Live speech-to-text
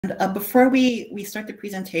Before we start the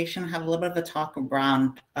presentation, have a little bit of a talk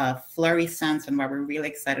around Fluree Sense and why we're really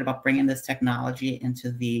excited about bringing this technology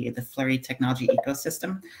into the Fluree technology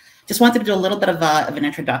ecosystem. Just wanted to do a little bit of an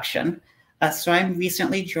introduction. So I'm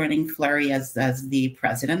recently joining Fluree as the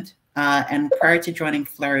president. And prior to joining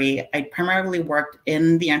Fluree, I primarily worked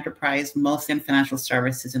in the enterprise, mostly in financial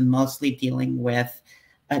services and mostly dealing with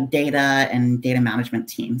data and data management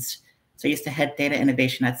teams. So I used to head data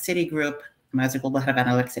innovation at Citigroup. I was a global head of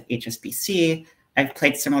analytics at HSBC. I've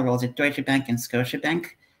played similar roles at DeutscheBank and ScotiaBank.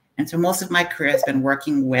 And so most of my career has been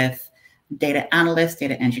working with data analysts,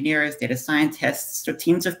 data engineers, data scientists, so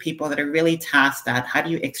teams of people that are really tasked at how do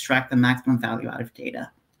you extract the maximum value out of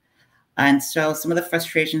data. And so some of the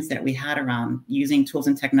frustrations that we had around using tools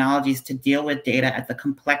and technologies to deal with data at the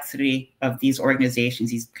complexity of these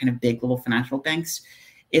organizations, these kind of big global financial banks,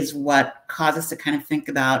 is what caused us to kind of think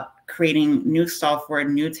about creating new software,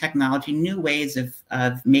 new technology, new ways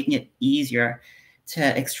of making it easier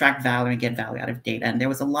to extract value and get value out of data. And there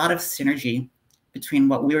was a lot of synergy between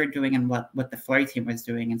what we were doing and what the Fluree team was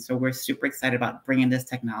doing. And so we're super excited about bringing this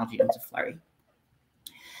technology into Fluree.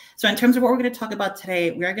 So in terms of what we're going to talk about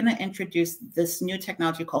today, we are going to introduce this new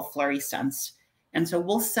technology called Fluree Sense. And so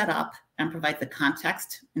we'll set up and provide the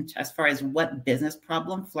context as far as what business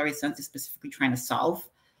problem Fluree Sense is specifically trying to solve.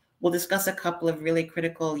 We'll discuss a couple of really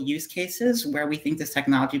critical use cases where we think this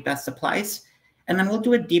technology best applies. And then we'll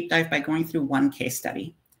do a deep dive by going through one case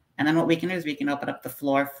study. And then what we can do is we can open up the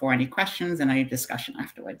floor for any questions and any discussion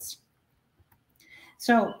afterwards.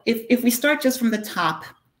 So if we start just from the top,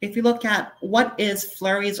 if you look at what is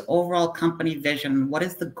Fluree's overall company vision, what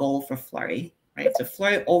is the goal for Fluree, right? So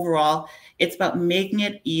Fluree overall, it's about making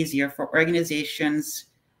it easier for organizations,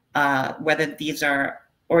 whether these are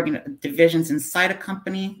divisions inside a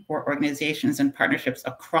company or organizations and partnerships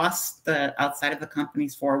across the outside of the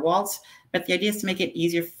company's four walls. But the idea is to make it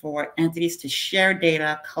easier for entities to share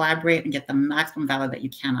data, collaborate, and get the maximum value that you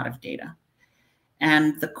can out of data.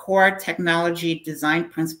 And the core technology design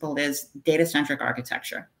principle is data-centric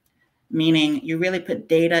architecture, meaning you really put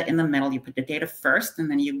data in the middle. You put the data first, and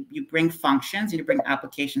then you bring functions and you bring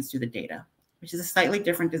applications to the data, which is a slightly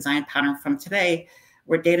different design pattern from today,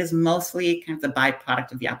 where data is mostly kind of the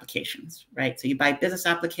byproduct of the applications, right? So you buy business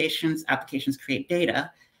applications, applications create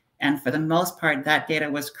data. And for the most part, that data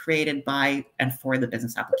was created by and for the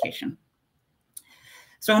business application.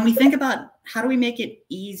 So when we think about how do we make it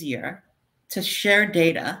easier to share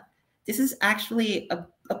data, this is actually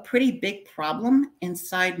a pretty big problem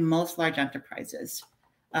inside most large enterprises.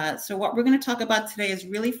 So what we're going to talk about today is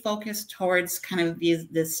really focused towards kind of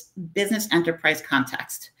this business enterprise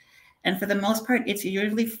context. And for the most part, it's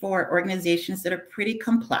usually for organizations that are pretty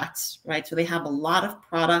complex, right? So they have a lot of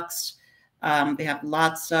products, they have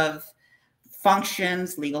lots of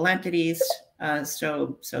functions, legal entities.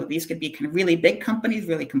 So these could be kind of really big companies,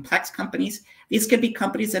 really complex companies. These could be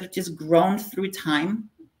companies that have just grown through time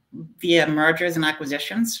via mergers and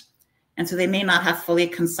acquisitions. And so they may not have fully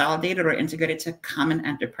consolidated or integrated to common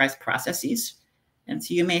enterprise processes. And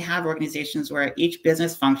so you may have organizations where each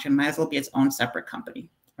business function might as well be its own separate company.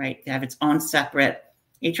 Right? They have its own separate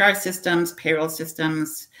HR systems, payroll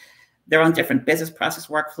systems, their own different business process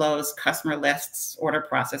workflows, customer lists, order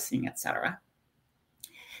processing, et cetera.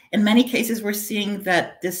 In many cases, we're seeing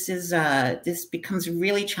that this becomes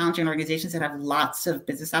really challenging in organizations that have lots of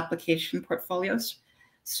business application portfolios.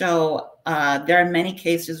 So there are many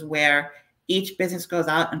cases where each business goes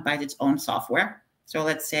out and buys its own software. So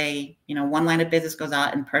let's say, one line of business goes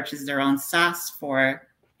out and purchases their own SaaS for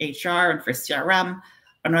HR and for CRM.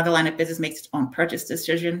 Another line of business makes its own purchase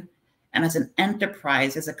decision. And as an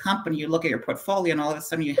enterprise, as a company, you look at your portfolio and all of a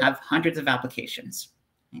sudden you have hundreds of applications.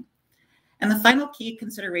 Right? And the final key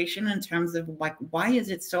consideration in terms of why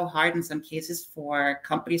is it so hard in some cases for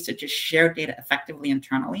companies to just share data effectively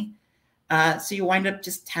internally? So you wind up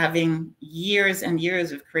just having years and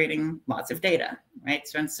years of creating lots of data, right?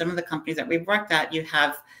 So in some of the companies that we've worked at, you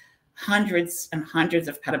have hundreds and hundreds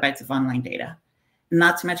of petabytes of online data.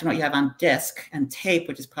 Not to mention what you have on disk and tape,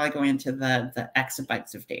 which is probably going into the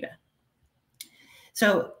exabytes of data.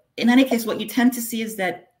 So in any case, what you tend to see is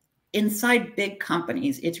that inside big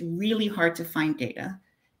companies, it's really hard to find data.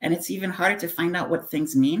 And it's even harder to find out what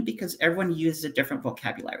things mean because everyone uses a different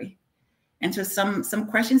vocabulary. And so some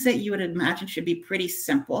questions that you would imagine should be pretty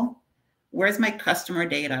simple. Where's my customer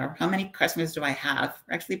data? Or how many customers do I have?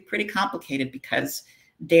 Are actually pretty complicated because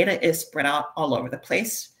data is spread out all over the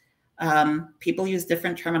place. People use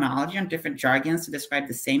different terminology and different jargons to describe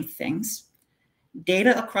the same things.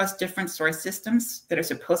 Data across different source systems that are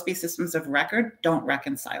supposed to be systems of record don't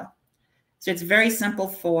reconcile. So it's very simple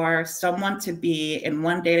for someone to be in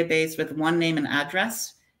one database with one name and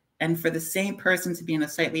address and for the same person to be in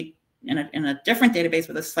a different database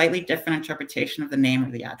with a slightly different interpretation of the name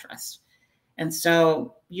or the address. And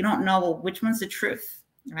so you don't know which one's the truth,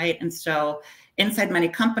 right? And so inside many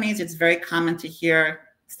companies, it's very common to hear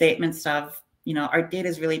statements of, our data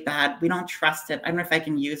is really bad. We don't trust it. I don't know if I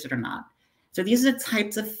can use it or not. So these are the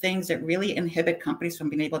types of things that really inhibit companies from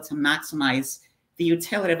being able to maximize the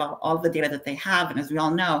utility of all the data that they have. And as we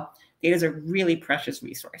all know, data is a really precious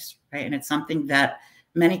resource, right? And it's something that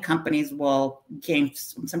many companies will gain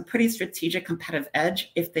some pretty strategic competitive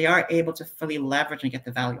edge if they are able to fully leverage and get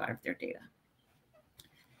the value out of their data.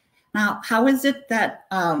 Now, how is it that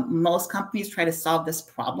most companies try to solve this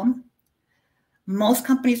problem? Most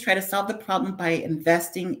companies try to solve the problem by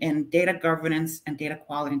investing in data governance and data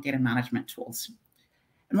quality and data management tools.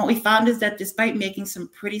 And what we found is that despite making some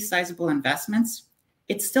pretty sizable investments,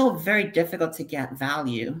 it's still very difficult to get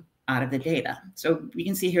value out of the data. So we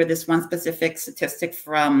can see here this one specific statistic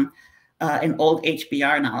from an old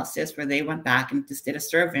HBR analysis where they went back and just did a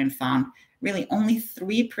survey and found really only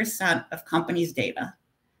 3% of companies' data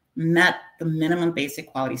met the minimum basic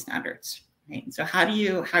quality standards. Right? So how are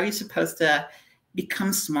you supposed to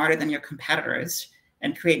become smarter than your competitors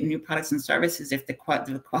and create new products and services if the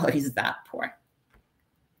quality is that poor?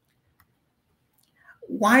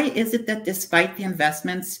 Why is it that despite the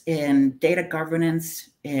investments in data governance,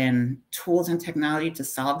 in tools and technology to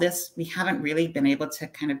solve this, we haven't really been able to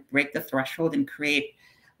kind of break the threshold and create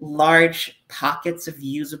large pockets of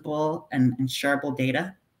usable and shareable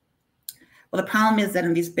data? Well, the problem is that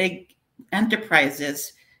in these big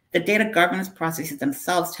enterprises, the data governance processes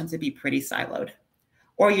themselves tend to be pretty siloed,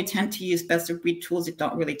 or you tend to use best-of-breed tools that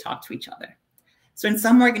don't really talk to each other. So in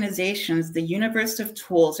some organizations, the universe of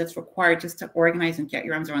tools that's required just to organize and get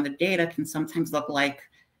your arms around the data can sometimes look like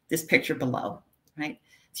this picture below, right?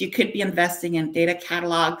 So you could be investing in data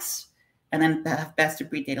catalogs and then have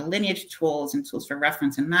best-of-breed data lineage tools and tools for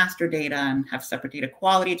reference and master data, and have separate data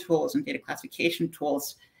quality tools and data classification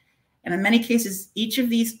tools. And in many cases, each of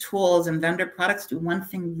these tools and vendor products do one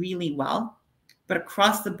thing really well, but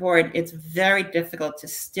across the board, it's very difficult to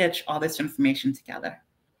stitch all this information together.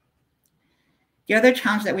 The other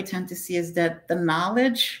challenge that we tend to see is that the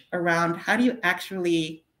knowledge around how do you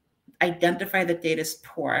actually identify that data is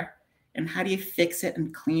poor and how do you fix it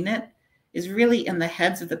and clean it is really in the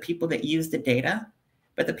heads of the people that use the data,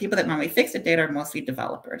 but the people that normally fix the data are mostly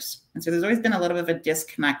developers. And so there's always been a little bit of a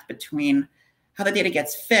disconnect between how the data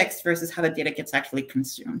gets fixed versus how the data gets actually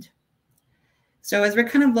consumed. So as we're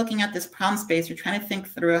kind of looking at this problem space, we're trying to think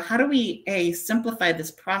through how do we, A, simplify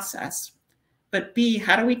this process, but B,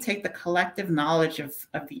 how do we take the collective knowledge of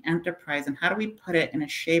the enterprise and how do we put it in a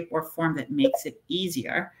shape or form that makes it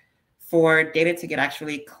easier for data to get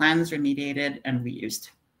actually cleansed, remediated, and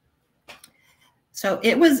reused? So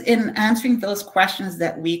it was in answering those questions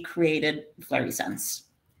that we created Fluree Sense.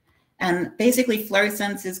 And basically, Fluree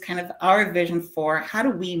Sense is kind of our vision for how do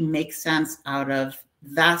we make sense out of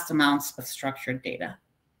vast amounts of structured data.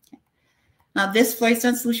 Now, this Fluree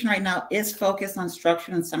Sense solution right now is focused on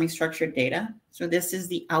structured and semi-structured data. So this is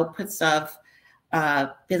the outputs of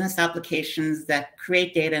business applications that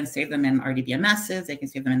create data and save them in RDBMSs. They can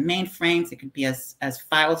save them in mainframes. It could be as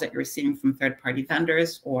files that you're receiving from third-party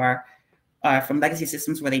vendors or from legacy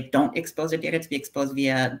systems where they don't expose their data to be exposed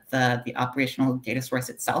via the operational data source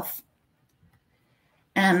itself.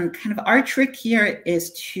 And kind of our trick here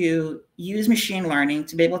is to use machine learning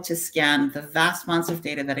to be able to scan the vast amounts of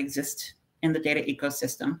data that exist in the data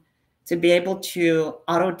ecosystem to be able to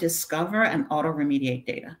auto-discover and auto-remediate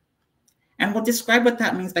data. And we'll describe what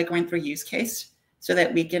that means by going through a use case so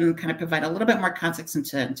that we can kind of provide a little bit more context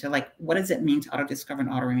into like, what does it mean to auto-discover and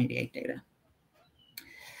auto-remediate data?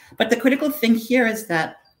 But the critical thing here is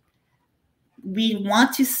that we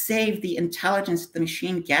want to save the intelligence the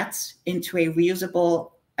machine gets into a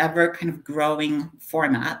reusable, ever kind of growing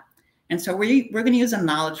format. And so we're going to use a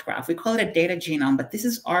knowledge graph. We call it a data genome, but this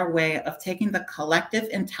is our way of taking the collective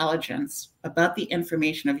intelligence about the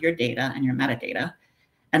information of your data and your metadata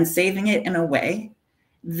and saving it in a way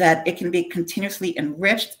that it can be continuously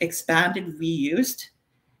enriched, expanded, reused.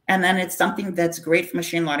 And then it's something that's great for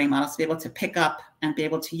machine learning models to be able to pick up and be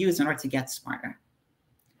able to use in order to get smarter.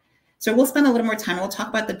 So we'll spend a little more time. We'll talk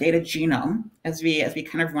about the data genome as we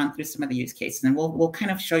kind of run through some of the use cases, and we'll kind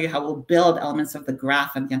of show you how we'll build elements of the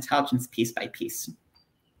graph and the intelligence piece by piece.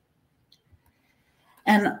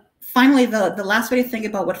 And finally, the last way to think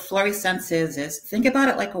about what Fluree Sense is think about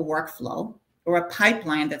it like a workflow or a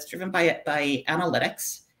pipeline that's driven by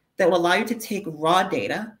analytics that will allow you to take raw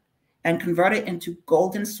data and convert it into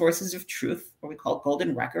golden sources of truth, or we call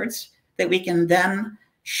golden records, that we can then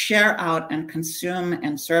share out and consume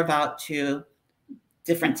and serve out to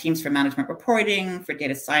different teams for management reporting, for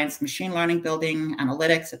data science, machine learning building,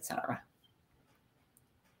 analytics, etc.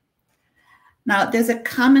 Now, there's a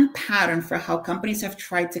common pattern for how companies have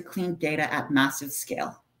tried to clean data at massive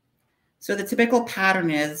scale. So the typical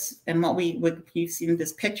pattern is, and what you've seen in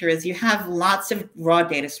this picture is you have lots of raw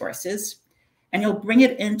data sources, and you'll bring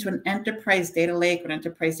it into an enterprise data lake or an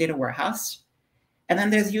enterprise data warehouse. And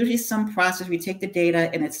then there's usually some process. We take the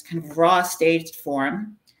data in its kind of raw staged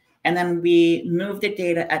form, and then we move the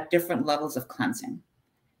data at different levels of cleansing.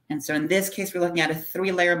 And so in this case, we're looking at a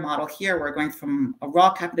 3-layer model here. We're going from a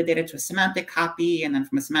raw copy of the data to a semantic copy, and then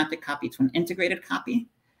from a semantic copy to an integrated copy.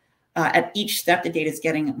 At each step, the data is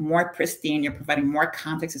getting more pristine. You're providing more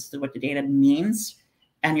context as to what the data means,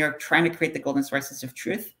 and you're trying to create the golden sources of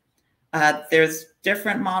truth. There's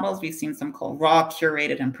different models. We've seen some called raw,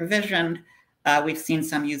 curated, and provisioned. We've seen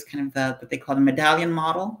some use kind of what they call the medallion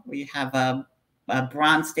model, where you have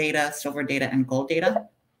bronze data, silver data, and gold data.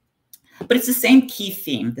 But it's the same key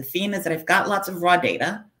theme. The theme is that I've got lots of raw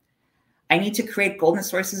data. I need to create golden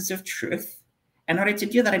sources of truth. In order to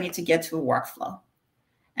do that, I need to get to a workflow.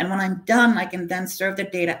 And when I'm done, I can then serve the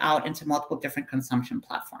data out into multiple different consumption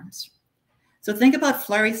platforms. So think about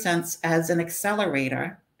Fluree Sense as an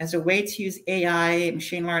accelerator, as a way to use AI,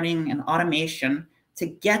 machine learning, and automation to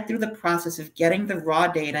get through the process of getting the raw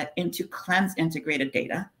data into cleansed integrated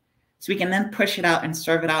data. So we can then push it out and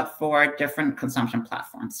serve it out for different consumption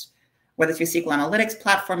platforms. Whether it's your SQL Analytics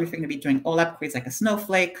platform, if you're going to be doing OLAP queries like a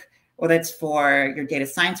Snowflake, whether it's for your data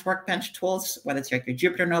science workbench tools, whether it's like your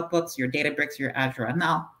Jupyter notebooks, your Databricks, your Azure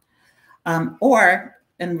ML,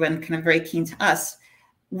 and when kind of very keen to us,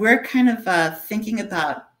 we're kind of thinking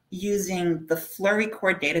about using the Fluree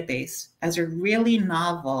core database as a really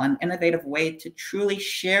novel and innovative way to truly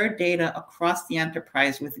share data across the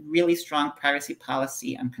enterprise with really strong privacy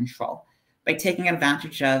policy and control by taking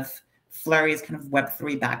advantage of Fluree's kind of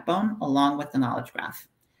Web3 backbone along with the knowledge graph.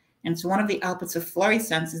 And so one of the outputs of Fluree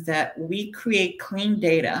Sense is that we create clean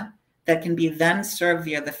data that can be then served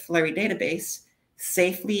via the Fluree database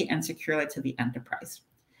safely and securely to the enterprise.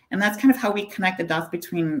 And that's kind of how we connect the dots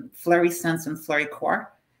between Fluree Sense and Fluree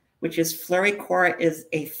Core, which is Fluree Core is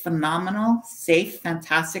a phenomenal, safe,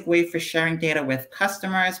 fantastic way for sharing data with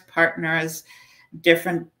customers, partners,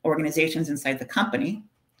 different organizations inside the company.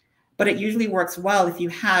 But it usually works well if you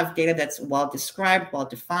have data that's well described, well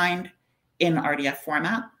defined in RDF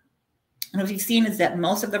format. And what we've seen is that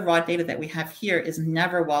most of the raw data that we have here is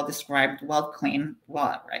never well described, well clean,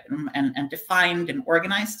 and defined and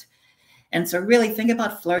organized. And so really think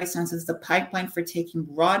about Fluree Sense as the pipeline for taking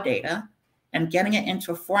raw data and getting it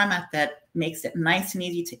into a format that makes it nice and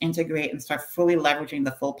easy to integrate and start fully leveraging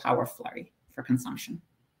the full power of Fluree for consumption.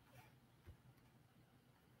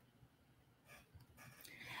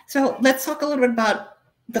 So let's talk a little bit about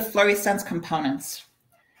the Fluree Sense components.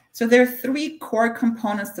 So there are 3 core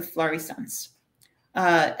components to Fluree Sense.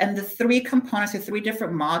 And the 3 components, or 3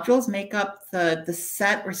 different modules, make up the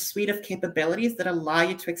set or suite of capabilities that allow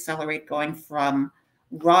you to accelerate going from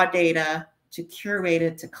raw data to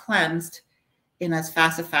curated to cleansed in as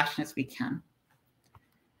fast a fashion as we can.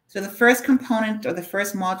 So the first component or the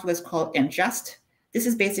first module is called ingest. This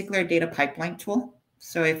is basically our data pipeline tool.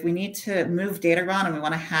 So if we need to move data around and we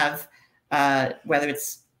want to have, whether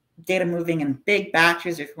it's data moving in big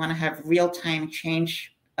batches, or if we want to have real-time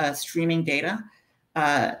change streaming data,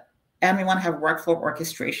 and we want to have workflow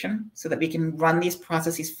orchestration so that we can run these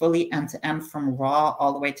processes fully end-to-end from raw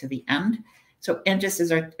all the way to the end. So ingest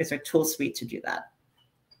is our tool suite to do that.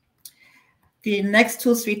 The next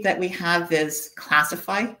tool suite that we have is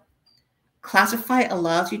classify. Classify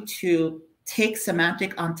allows you to take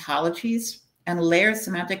semantic ontologies and layer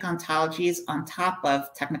semantic ontologies on top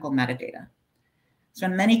of technical metadata. So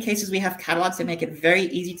in many cases, we have catalogs that make it very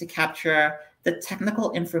easy to capture the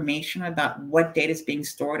technical information about what data is being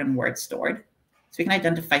stored and where it's stored. So we can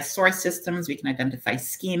identify source systems, we can identify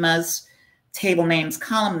schemas, table names,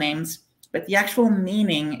 column names, but the actual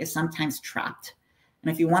meaning is sometimes trapped.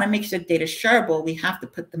 And if you want to make sure the data is shareable, we have to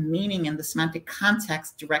put the meaning and the semantic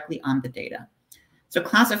context directly on the data. So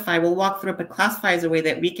classify, we'll walk through it, but classify is a way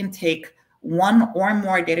that we can take 1 or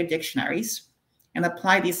more data dictionaries and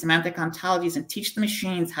apply these semantic ontologies and teach the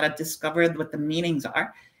machines how to discover what the meanings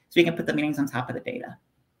are, so we can put the meanings on top of the data.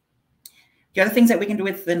 The other things that we can do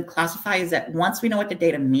within classify is that once we know what the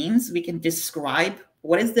data means, we can describe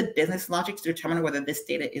what is the business logic to determine whether this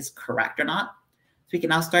data is correct or not. So we can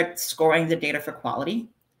now start scoring the data for quality.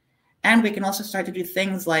 And we can also start to do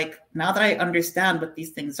things like, now that I understand what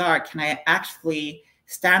these things are, can I actually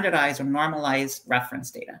standardize or normalize reference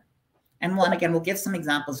data? And we'll give some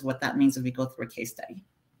examples of what that means as we go through a case study.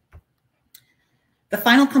 The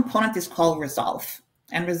final component is called resolve.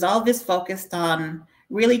 And Resolve is focused on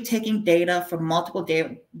really taking data from multiple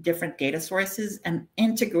different data sources and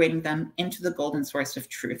integrating them into the golden source of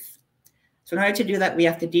truth. So in order to do that, we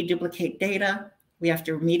have to deduplicate data, we have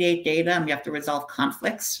to remediate data, and we have to resolve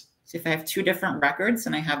conflicts. So if I have two different records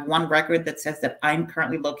and I have one record that says that I'm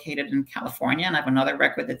currently located in California and I have another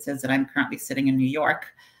record that says that I'm currently sitting in New York,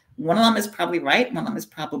 one of them is probably right, one of them is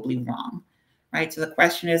probably wrong, right? So the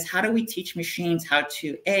question is, how do we teach machines how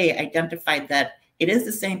to, A, identify that it is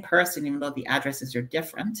the same person even though the addresses are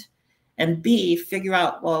different, and B, figure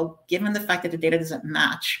out, well, given the fact that the data doesn't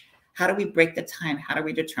match, how do we break the time? How do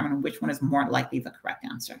we determine which one is more likely the correct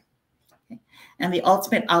answer? Okay. And the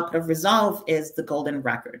ultimate output of Resolve is the golden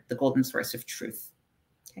record, the golden source of truth.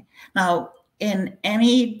 Okay. Now, in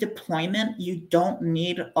any deployment, you don't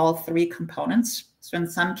need all three components. So in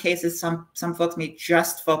some cases, some folks may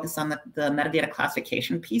just focus on the metadata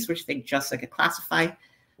classification piece, which they just like to classify.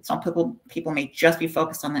 Some people may just be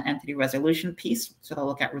focused on the entity resolution piece, so they'll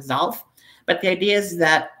look at Resolve. But the idea is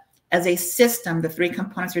that as a system, the three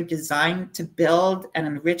components are designed to build and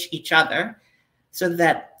enrich each other so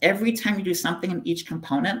that every time you do something in each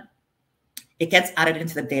component, it gets added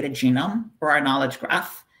into the data genome or our knowledge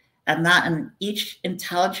graph. And that in each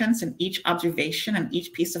intelligence and each observation and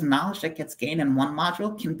each piece of knowledge that gets gained in one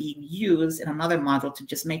module can be used in another module to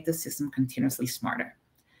just make the system continuously smarter.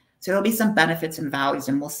 So there'll be some benefits and values,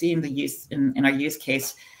 and we'll see in the in our use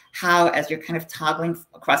case how, as you're kind of toggling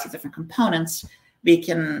across these different components, we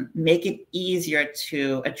can make it easier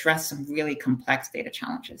to address some really complex data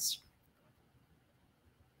challenges.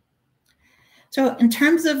 So in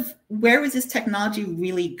terms of where is this technology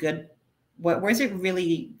really good? What is it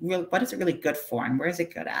really good for, and where is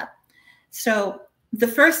it good at? So the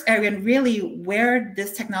first area, and really where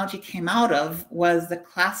this technology came out of, was the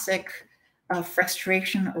classic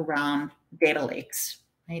frustration around data lakes,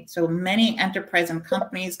 right? So many enterprise and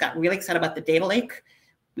companies got really excited about the data lake.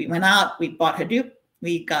 We went out, we bought Hadoop,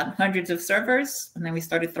 we got hundreds of servers, and then we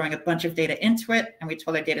started throwing a bunch of data into it, and we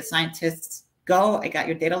told our data scientists, go, I got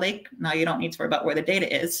your data lake. Now you don't need to worry about where the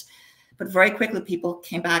data is. But very quickly, people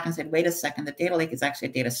came back and said, wait a second, the data lake is actually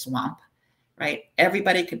a data swamp, right?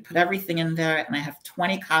 Everybody could put everything in there, and I have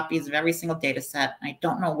 20 copies of every single data set. I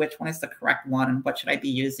don't know which one is the correct one, and what should I be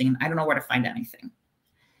using, and I don't know where to find anything.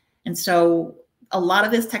 And so a lot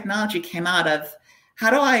of this technology came out of,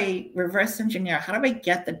 how do I reverse engineer? How do I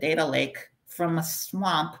get the data lake from a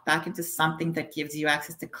swamp back into something that gives you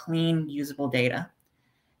access to clean, usable data?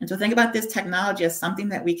 And so think about this technology as something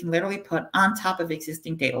that we can literally put on top of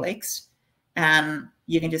existing data lakes. And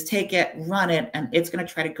you can just take it, run it, and it's going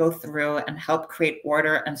to try to go through and help create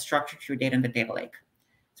order and structure to your data in the data lake.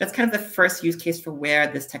 So that's kind of the first use case for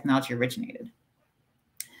where this technology originated.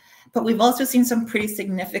 But we've also seen some pretty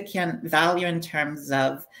significant value in terms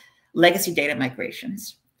of legacy data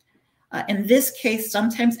migrations. In this case,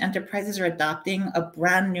 sometimes enterprises are adopting a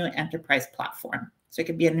brand new enterprise platform. So it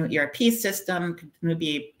could be a new ERP system, could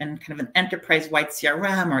be in kind of an enterprise-wide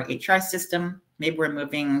CRM or HR system. Maybe we're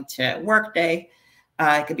moving to Workday.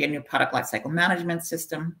 It could be a new product lifecycle management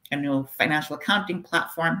system, a new financial accounting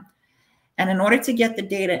platform. And in order to get the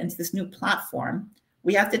data into this new platform,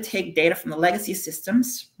 we have to take data from the legacy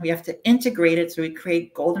systems. We have to integrate it so we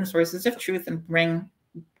create golden sources of truth and bring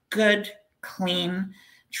good, clean,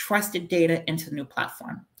 trusted data into the new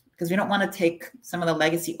platform. Because we don't want to take some of the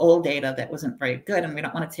legacy old data that wasn't very good, and we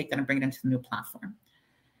don't want to take that and bring it into the new platform.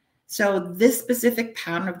 So this specific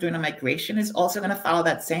pattern of doing a migration is also going to follow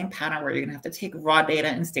that same pattern where you're going to have to take raw data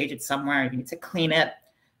and stage it somewhere. You need to clean it,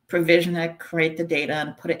 provision it, create the data,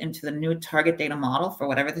 and put it into the new target data model for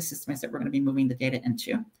whatever the system is that we're going to be moving the data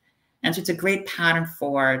into. And so it's a great pattern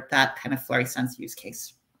for that kind of Fluree Sense use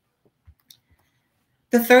case.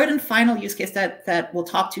 The third and final use case that we'll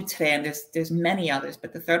talk to today, and there's many others,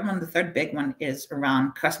 but the third big one is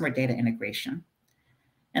around customer data integration.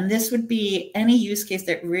 And this would be any use case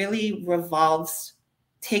that really revolves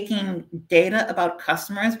taking data about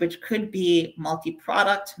customers, which could be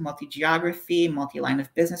multi-product, multi-geography, multi-line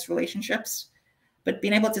of business relationships, but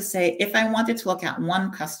being able to say, if I wanted to look at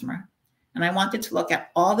one customer and I wanted to look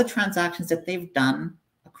at all the transactions that they've done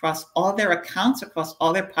across all their accounts, across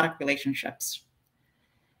all their product relationships.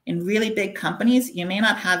 In really big companies, you may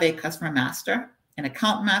not have a customer master, an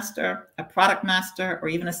account master, a product master, or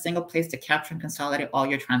even a single place to capture and consolidate all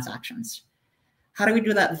your transactions. How do we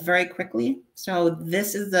do that very quickly? So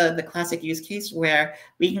this is the classic use case where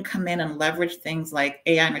we can come in and leverage things like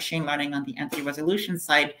AI machine learning on the entity resolution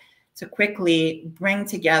side to quickly bring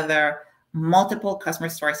together multiple customer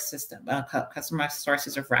sources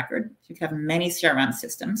of record. You can have many CRM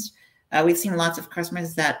systems. We've seen lots of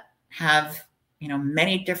customers that have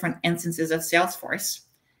many different instances of Salesforce.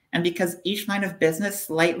 And because each line of business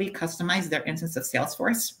slightly customized their instance of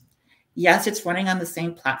Salesforce, yes, it's running on the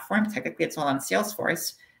same platform. Technically, it's all on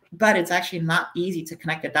Salesforce, but it's actually not easy to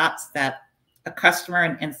connect the dots that a customer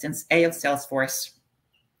in instance A of Salesforce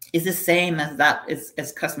is the same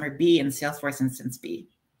as customer B in Salesforce instance B.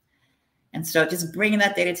 And so just bringing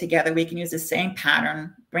that data together, we can use the same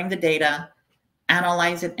pattern, bring the data,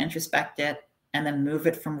 analyze it, introspect it, and then move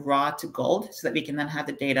it from raw to gold so that we can then have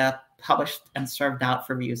the data published and served out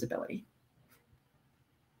for reusability.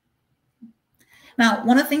 Now,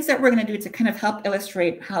 one of the things that we're going to do to kind of help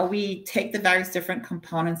illustrate how we take the various different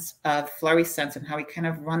components of Fluree Sense and how we kind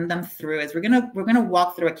of run them through is we're going to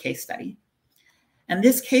walk through a case study. And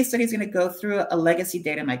this case study is going to go through a legacy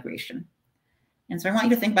data migration. And so I want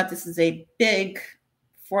you to think about this as a big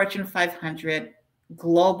Fortune 500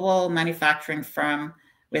 global manufacturing firm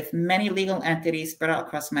with many legal entities spread out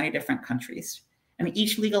across many different countries. And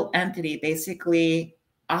each legal entity basically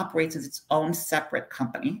operates as its own separate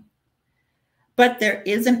company. But there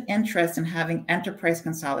is an interest in having enterprise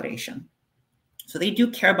consolidation. So they do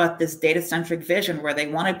care about this data-centric vision where they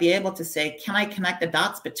want to be able to say, can I connect the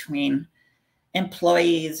dots between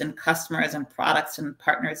employees and customers and products and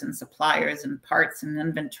partners and suppliers and parts and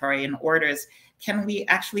inventory and orders? Can we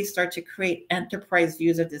actually start to create enterprise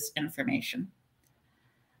views of this information?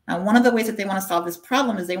 Now, one of the ways that they want to solve this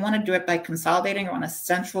problem is they want to do it by consolidating on a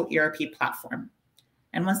central ERP platform.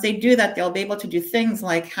 And once they do that, they'll be able to do things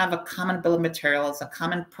like have a common bill of materials, a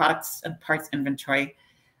common products and parts inventory,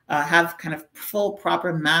 have kind of full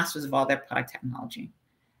proper masters of all their product technology,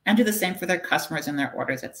 and do the same for their customers and their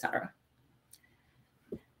orders, et cetera.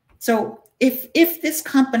 So if this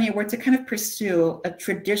company were to kind of pursue a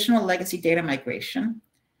traditional legacy data migration,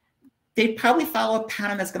 they'd probably follow a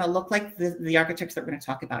pattern that's going to look like the architecture that we're going to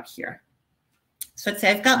talk about here. So let's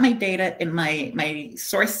say I've got my data in my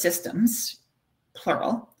source systems,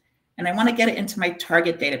 plural, and I want to get it into my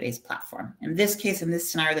target database platform. In this case, in this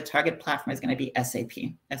scenario, the target platform is going to be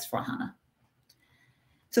SAP, S/4HANA.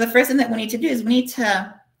 So the first thing that we need to do is we need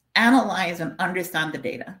to analyze and understand the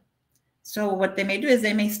data. So what they may do is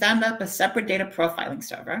they may stand up a separate data profiling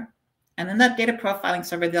server. And in that data profiling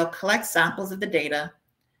server, they'll collect samples of the data,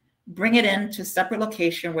 bring it into a separate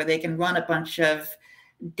location where they can run a bunch of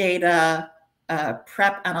data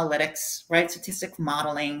prep analytics, right? Statistical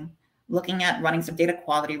modeling, looking at running some data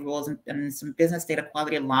quality rules and some business data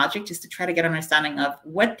quality logic just to try to get an understanding of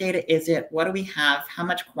what data is it, what do we have, how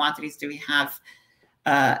much quantities do we have,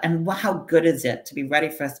 and how good is it to be ready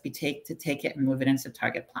for us to take it and move it into the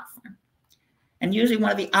target platform. And usually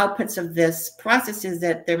one of the outputs of this process is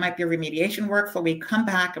that there might be a remediation workflow. We come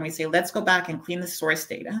back and we say, let's go back and clean the source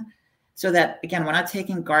data so that, again, we're not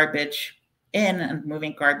taking garbage in and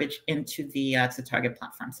moving garbage into the target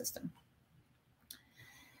platform system.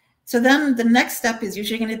 So then the next step is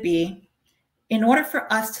usually going to be, in order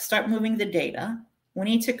for us to start moving the data, we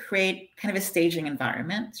need to create kind of a staging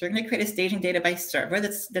environment. So we're going to create a staging database server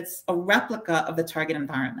that's a replica of the target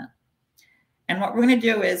environment. And what we're going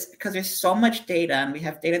to do is, because there's so much data, and we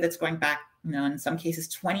have data that's going back, in some cases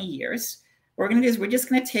 20 years, what we're going to do is we're just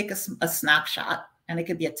going to take a snapshot, and it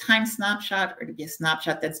could be a time snapshot, or it could be a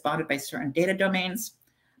snapshot that's bounded by certain data domains.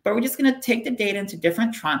 But we're just going to take the data into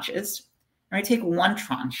different tranches. We're going to take one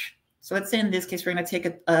tranche. So let's say in this case, we're going to take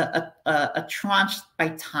a tranche by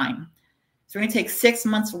time. So we're going to take 6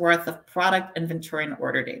 months worth of product inventory and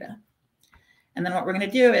order data. And then what we're going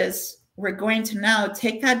to do is we're going to now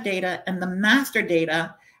take that data and the master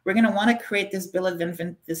data, we're going to want to create this bill of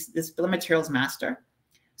materials master.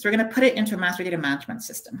 So we're going to put it into a master data management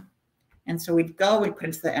system. And so we put it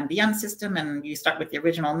into the MDM system, and you start with the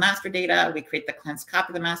original master data. We create the cleansed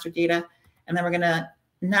copy of the master data. And then we're going to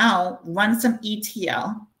now run some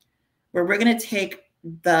ETL, where we're going to take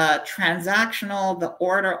the transactional, the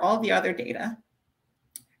order, all the other data.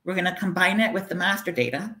 We're going to combine it with the master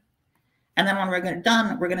data. And then when we're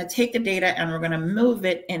done, we're going to take the data and we're going to move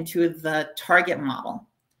it into the target model.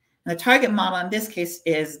 And the target model in this case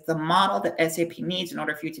is the model that SAP needs in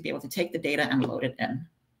order for you to be able to take the data and load it in.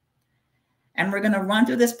 And we're going to run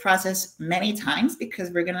through this process many times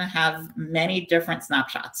because we're going to have many different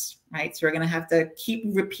snapshots, right? So we're going to have to keep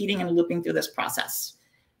repeating and looping through this process.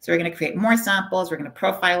 So we're going to create more samples. We're going to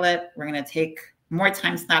profile it. We're going to take more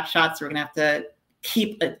time snapshots. We're going to have to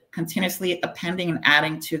keep continuously appending and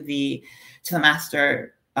adding to the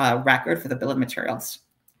master record for the bill of materials.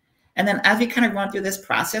 And then as we kind of run through this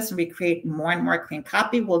process and we create more and more clean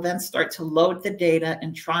copy, we'll then start to load the data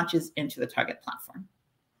in tranches into the target platform.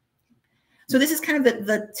 So this is kind of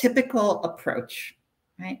the typical approach,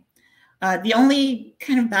 right? The only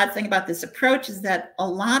kind of bad thing about this approach is that a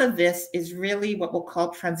lot of this is really what we'll call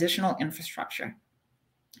transitional infrastructure.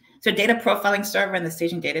 So data profiling server and the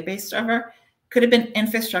staging database server could have been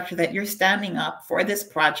infrastructure that you're standing up for this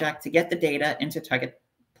project to get the data into Target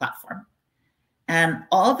platform. And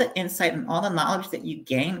all the insight and all the knowledge that you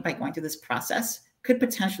gain by going through this process could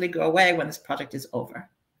potentially go away when this project is over.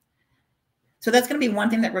 So that's going to be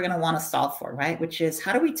one thing that we're going to want to solve for, right? Which is,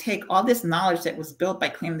 how do we take all this knowledge that was built by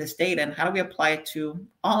cleaning this data and how do we apply it to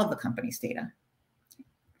all of the company's data?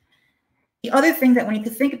 The other thing that we need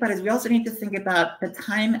to think about is we also need to think about the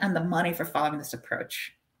time and the money for following this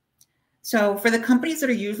approach. So for the companies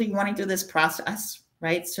that are usually wanting to do this process,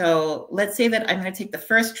 right? So let's say that I'm going to take the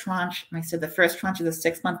first tranche, and I said the first tranche is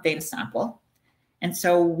a 6-month data sample. And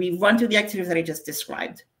so we run through the activities that I just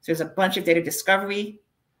described. So there's a bunch of data discovery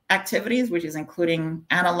activities, which is including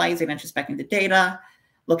analyzing and inspecting the data,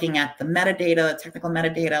 looking at the metadata, technical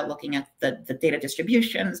metadata, looking at the data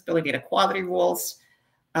distributions, building data quality rules,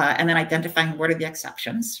 and then identifying what are the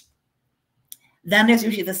exceptions. Then there's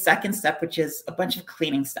usually the second step, which is a bunch of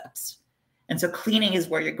cleaning steps. And so cleaning is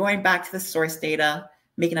where you're going back to the source data,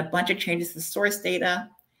 making a bunch of changes to the source data.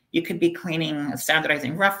 You could be cleaning,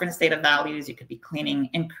 standardizing reference data values. You could be cleaning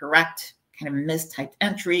incorrect, kind of mistyped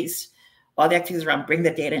entries. All the activities around bring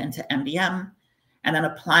the data into MDM, and then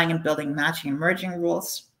applying and building matching and merging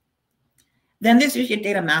rules. Then there's usually a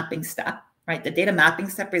data mapping step, right? The data mapping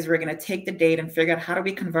step is we're going to take the data and figure out how do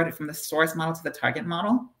we convert it from the source model to the target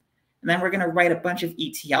model. And then we're going to write a bunch of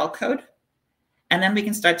ETL code. And then we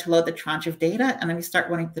can start to load the tranche of data. And then we start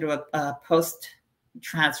running through a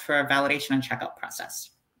post-transfer validation and checkout process.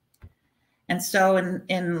 And so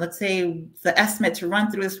in let's say the estimate to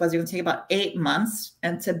run through this was going to take about 8 months,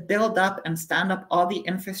 and to build up and stand up all the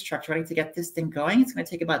infrastructure ready to get this thing going, it's going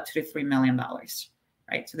to take about $2 to $3 million,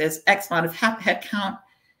 right? So there's X amount of headcount.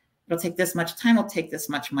 It'll take this much time. It'll take this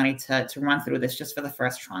much money to run through this just for the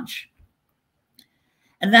first tranche.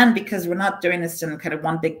 And then because we're not doing this in kind of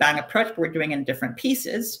one big bang approach, but we're doing it in different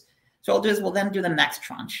pieces, so what we'll do is we'll then do the next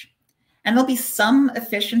tranche. And there'll be some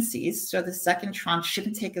efficiencies. So the second tranche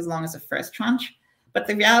shouldn't take as long as the first tranche. But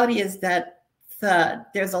the reality is that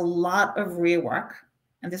there's a lot of rework,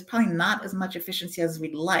 and there's probably not as much efficiency as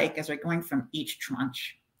we'd like as we're going from each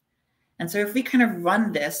tranche. And so if we kind of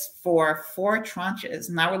run this for 4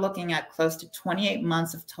 tranches, now we're looking at close to 28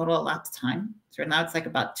 months of total elapsed time. So now it's like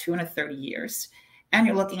about 2 and 30 years. And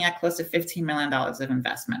you're looking at close to $15 million of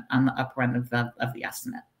investment on the upper end of the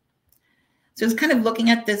estimate. So it's kind of looking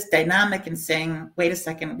at this dynamic and saying, wait a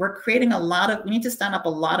second, we're creating we need to stand up a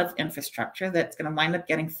lot of infrastructure that's going to wind up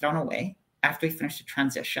getting thrown away after we finish the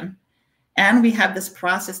transition. And we have this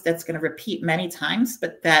process that's going to repeat many times,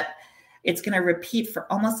 but that it's going to repeat for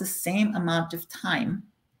almost the same amount of time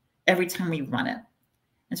every time we run it.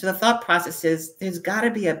 And so the thought process is there's got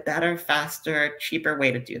to be a better, faster, cheaper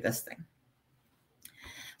way to do this thing.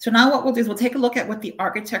 So now what we'll do is we'll take a look at what the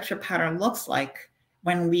architecture pattern looks like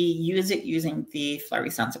when we use it using the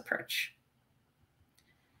Fluree Sense approach.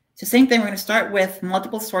 So same thing, we're going to start with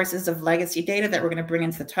multiple sources of legacy data that we're going to bring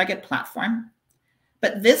into the target platform.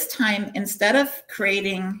 But this time, instead of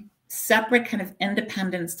creating separate kind of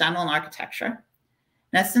independent standalone architecture,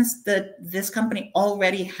 in essence, this company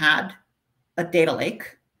already had a data lake.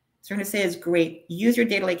 So we're going to say is great, use your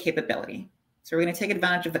data lake capability. So we're going to take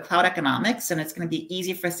advantage of the cloud economics, and it's going to be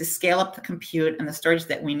easy for us to scale up the compute and the storage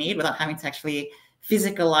that we need without having to actually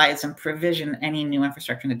physicalize and provision any new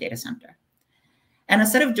infrastructure in the data center. And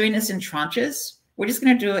instead of doing this in tranches, we're just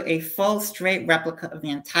going to do a full straight replica of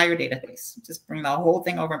the entire database. Just bring the whole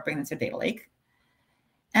thing over and bring it into data lake.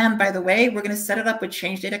 And by the way, we're going to set it up with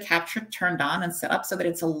change data capture turned on and set up so that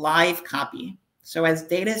it's a live copy. So as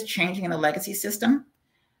data is changing in the legacy system,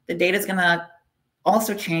 the data is going to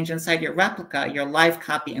also change inside your replica, your live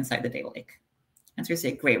copy inside the data lake. And so we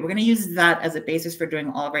say, great, we're going to use that as a basis for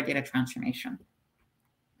doing all of our data transformation.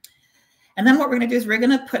 And then what we're going to do is we're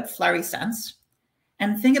going to put Fluree Sense,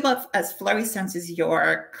 and think about as Fluree Sense is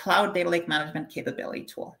your cloud data lake management capability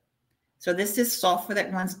tool. So this is software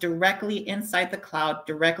that runs directly inside the cloud,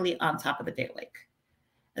 directly on top of the data lake.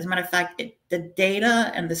 As a matter of fact, the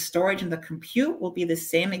data and the storage and the compute will be the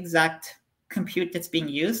same exact compute that's being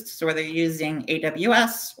used. So whether you're using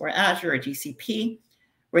AWS or Azure or GCP,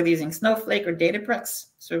 whether you're using Snowflake or Databricks,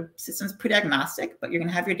 so system's pretty agnostic, but you're going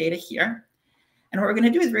to have your data here. And what we're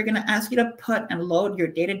going to do is we're going to ask you to put and load your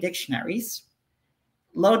data dictionaries,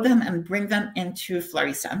 load them and bring them into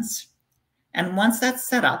Fluree Sense. And once that's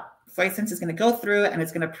set up, Fluree Sense is going to go through and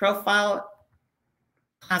it's going to profile,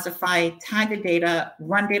 classify, tag the data,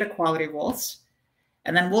 run data quality rules,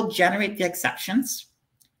 and then we'll generate the exceptions.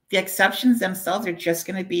 The exceptions themselves are just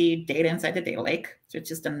going to be data inside the data lake. So it's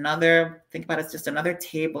just another, think about it, it's just another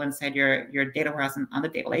table inside your data warehouse on the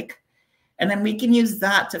data lake. And then we can use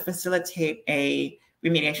that to facilitate a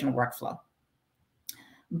remediation workflow.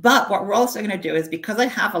 But what we're also going to do is, because I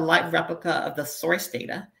have a live replica of the source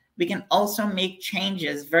data, we can also make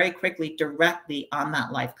changes very quickly directly on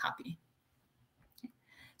that live copy.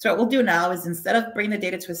 So what we'll do now is, instead of bringing the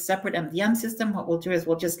data to a separate MDM system, what we'll do is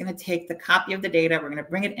we're just going to take the copy of the data, we're going to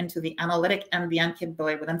bring it into the analytic MDM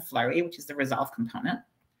capability within Fluree, which is the resolve component.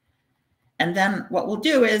 And then what we'll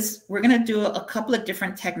do is we're going to do a couple of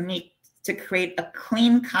different techniques to create a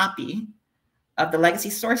clean copy of the legacy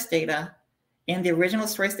source data in the original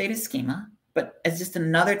source data schema, but as just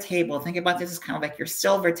another table. Think about this as kind of like your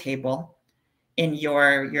silver table in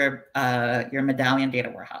your medallion data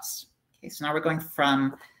warehouse. Okay, so now we're going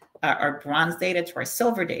from our bronze data to our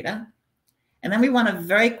silver data. And then we want to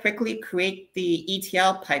very quickly create the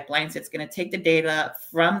ETL pipelines. It's going to take the data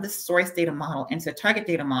from the source data model into the target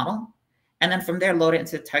data model, and then from there load it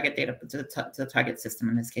into the target data, to the target system,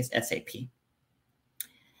 in this case, SAP.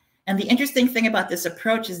 And the interesting thing about this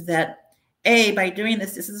approach is that, A, by doing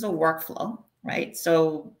this, this is a workflow, right?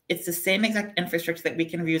 So it's the same exact infrastructure that we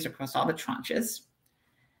can use across all the tranches.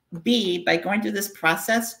 B, by going through this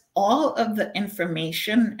process, all of the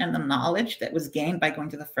information and the knowledge that was gained by going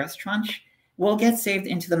to the first tranche will get saved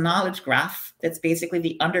into the knowledge graph that's basically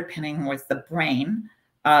the underpinning, or it's the brain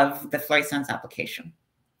of the Fluree Sense application.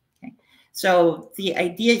 Okay. So the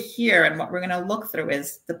idea here, and what we're going to look through,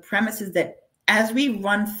 is the premise is that as we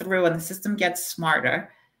run through and the system gets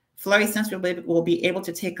smarter, Fluree Sense will be able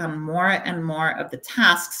to take on more and more of the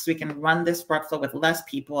tasks, so we can run this workflow with less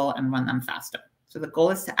people and run them faster. So the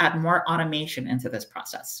goal is to add more automation into this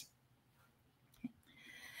process.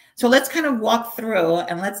 So let's kind of walk through,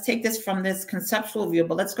 and let's take this from this conceptual view,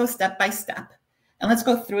 but let's go step by step. And let's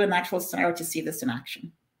go through an actual scenario to see this in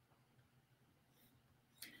action.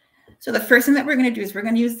 So the first thing that we're going to do is we're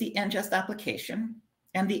going to use the ingest application.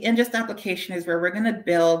 And the ingest application is where we're going to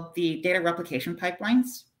build the data replication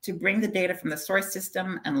pipelines to bring the data from the source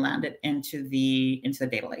system and land it into the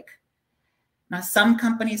data lake. Now, some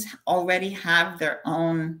companies already have their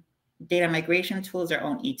own data migration tools, their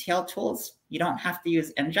own ETL tools. You don't have to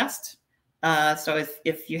use ingest. So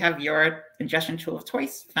if you have your ingestion tool of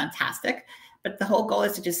choice, fantastic. But the whole goal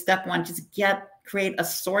is to just, step one, just create a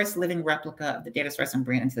source living replica of the data source and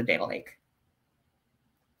bring it into the data lake.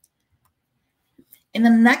 In the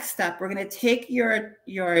next step, we're going to take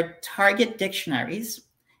your target dictionaries.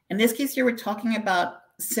 In this case here, we're talking about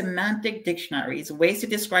semantic dictionaries, ways to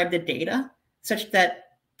describe the data such that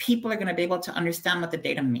people are going to be able to understand what the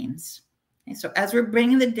data means. Okay, so as we're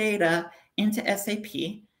bringing the data into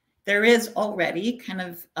SAP, there is already kind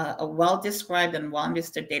of a well-described and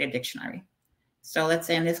well-understood data dictionary. So let's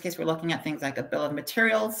say in this case, we're looking at things like a bill of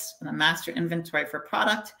materials and a master inventory for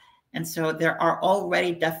product. And so there are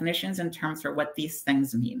already definitions in terms for what these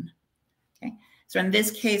things mean. Okay, so in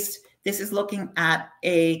this case, this is looking at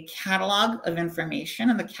a catalog of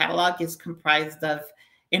information, and the catalog is comprised of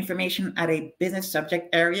information at a business subject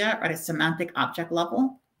area or at a semantic object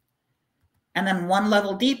level. And then one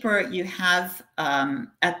level deeper, you have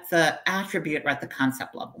at the attribute or at the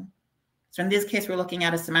concept level. So in this case, we're looking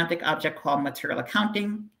at a semantic object called material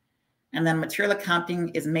accounting. And then material accounting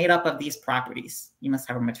is made up of these properties. You must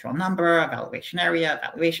have a material number, a valuation area,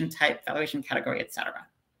 valuation type, valuation category, etc.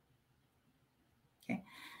 Okay.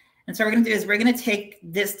 And so what we're going to do is we're going to take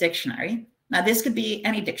this dictionary. Now, this could be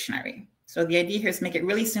any dictionary. So the idea here is to make it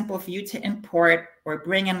really simple for you to import or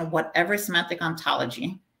bring in whatever semantic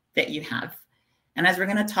ontology that you have. And as we're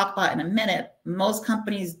going to talk about in a minute, most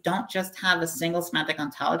companies don't just have a single semantic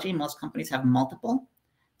ontology. Most companies have multiple.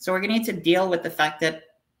 So we're going to need to deal with the fact that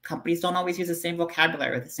companies don't always use the same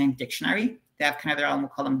vocabulary or the same dictionary. They have kind of their own, we'll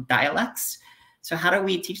call them dialects. So how do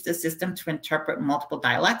we teach the system to interpret multiple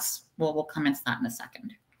dialects? Well, we'll come into that in a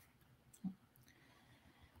second.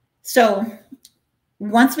 So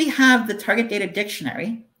once we have the target data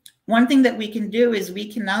dictionary, one thing that we can do is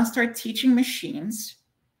we can now start teaching machines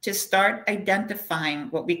to start identifying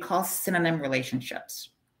what we call synonym relationships.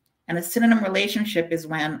 And a synonym relationship is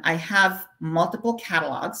when I have multiple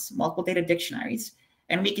catalogs, multiple data dictionaries,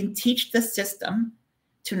 and we can teach the system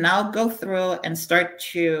to now go through and start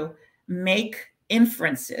to make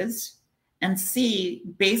inferences and see,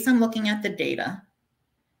 based on looking at the data,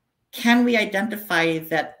 can we identify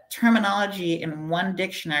that terminology in one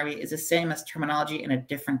dictionary is the same as terminology in a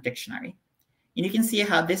different dictionary? And you can see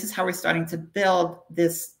how this is how we're starting to build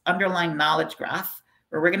this underlying knowledge graph,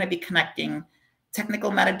 where we're going to be connecting technical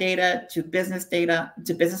metadata to business data,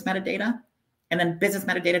 to business metadata, and then business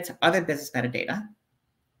metadata to other business metadata.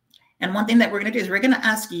 And one thing that we're going to do is we're going to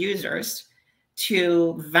ask users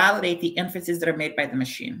to validate the inferences that are made by the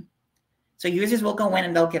machine. So users will go in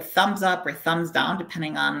and they'll give thumbs up or thumbs down,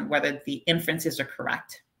 depending on whether the inferences are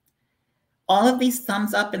correct. All of these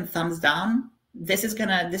thumbs up and thumbs down, this is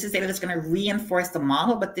data that's going to reinforce the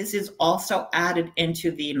model, but this is also added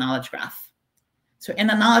into the knowledge graph. So in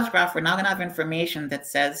the knowledge graph, we're now going to have information that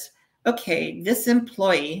says, okay, this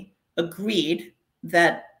employee agreed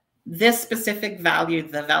that this specific value,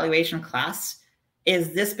 the valuation class,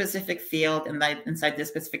 is this specific field inside this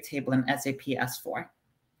specific table in SAP S4.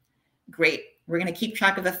 Great. We're going to keep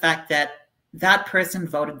track of the fact that that person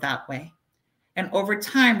voted that way. And over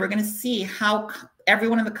time, we're going to see how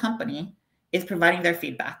everyone in the company is providing their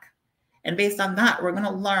feedback. And based on that, we're going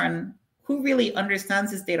to learn who really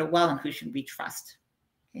understands this data well and who should we trust.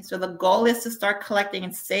 Okay, so the goal is to start collecting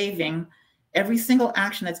and saving every single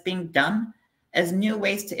action that's being done as new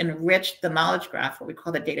ways to enrich the knowledge graph, what we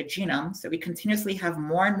call the data genome, so we continuously have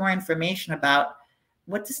more and more information about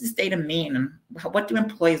what does this data mean and what do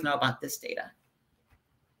employees know about this data.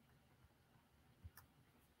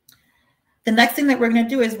 The next thing that we're going to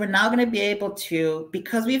do is we're now going to be able to,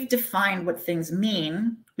 because we've defined what things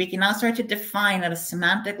mean, we can now start to define at a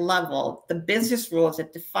semantic level the business rules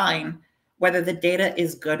that define whether the data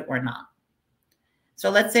is good or not. So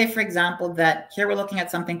let's say, for example, that here we're looking at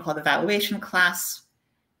something called the valuation class.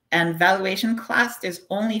 And valuation class, there's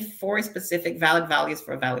only 4 specific valid values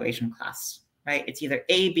for a valuation class, right? It's either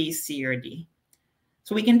A, B, C, or D.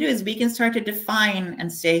 So what we can do is we can start to define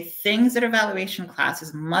and say things that are valuation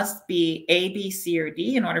classes must be A, B, C, or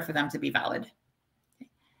D in order for them to be valid.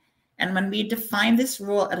 And when we define this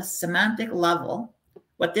rule at a semantic level,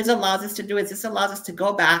 what this allows us to do is this allows us to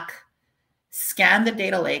go back, scan the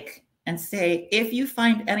data lake, and say, if you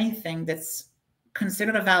find anything that's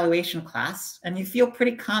considered a valuation class and you feel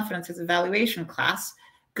pretty confident it's a valuation class,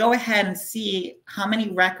 go ahead and see how many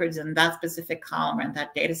records in that specific column or in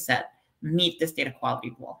that data set meet this data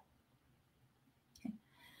quality rule. Okay.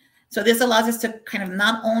 So this allows us to kind of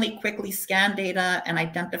not only quickly scan data and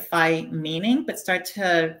identify meaning, but start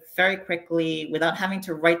to very quickly, without having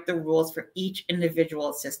to write the rules for each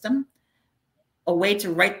individual system, a way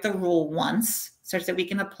to write the rule once such that we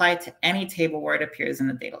can apply it to any table where it appears in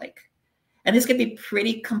the data lake. And this could be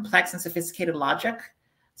pretty complex and sophisticated logic.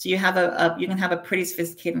 So you have you can have a pretty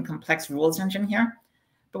sophisticated and complex rules engine here.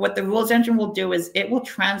 But what the rules engine will do is it will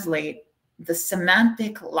translate the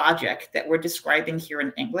semantic logic that we're describing here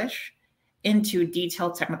in English into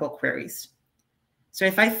detailed technical queries. So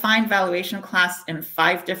if I find valuation class in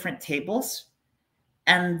 5 different tables,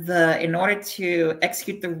 and in order to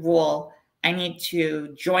execute the rule, I need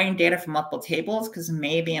to join data from multiple tables because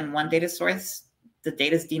maybe in one data source, the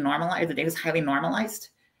data is denormalized, the data is highly normalized.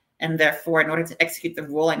 And therefore, in order to execute the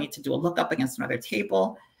rule, I need to do a lookup against another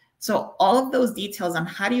table. So all of those details on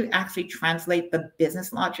how do you actually translate the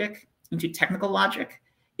business logic into technical logic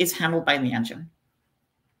is handled by the engine.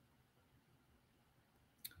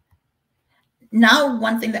 Now,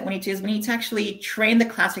 one thing that we need to do is we need to actually train the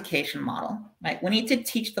classification model, right? We need to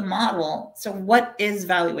teach the model, so what is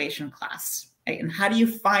valuation class, right? And how do you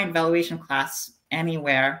find valuation class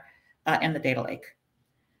anywhere in the data lake?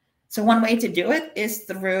 So one way to do it is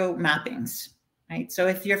through mappings, right? So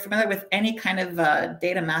if you're familiar with any kind of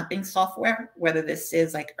data mapping software, whether this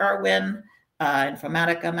is like Irwin,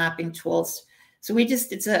 Informatica mapping tools, so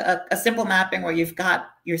it's a simple mapping where you've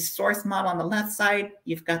got your source model on the left side,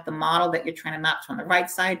 you've got the model that you're trying to map to on the right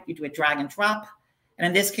side, you do a drag and drop. And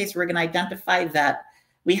in this case, we're going to identify that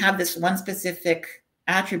we have this one specific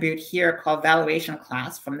attribute here called valuation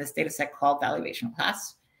class from this data set called valuation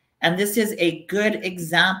class. And this is a good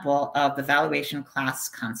example of the valuation class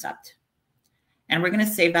concept. And we're going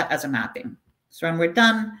to save that as a mapping. So when we're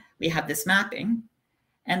done, we have this mapping.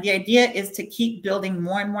 And the idea is to keep building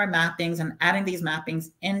more and more mappings and adding these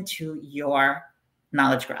mappings into your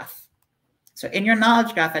knowledge graph. So in your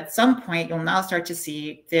knowledge graph, at some point, you'll now start to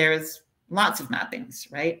see there's lots of mappings,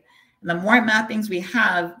 right? And the more mappings we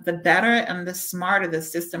have, the better and the smarter the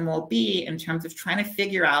system will be in terms of trying to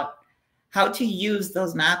figure out how to use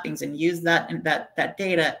those mappings and use that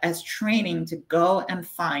data as training to go and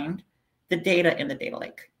find the data in the data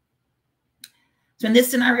lake. So in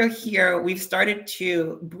this scenario here, we've started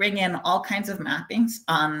to bring in all kinds of mappings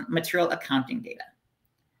on material accounting data.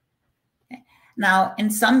 Okay. Now, in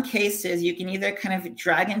some cases, you can either kind of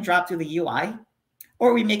drag and drop through the UI,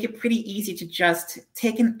 or we make it pretty easy to just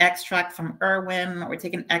take an extract from Irwin or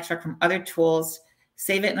take an extract from other tools,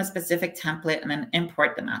 save it in a specific template, and then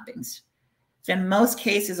import the mappings. So in most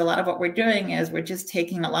cases, a lot of what we're doing is we're just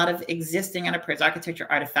taking a lot of existing enterprise architecture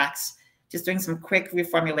artifacts, just doing some quick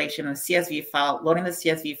reformulation of the CSV file, loading the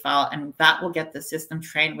CSV file, and that will get the system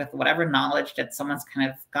trained with whatever knowledge that someone's kind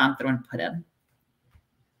of gone through and put in.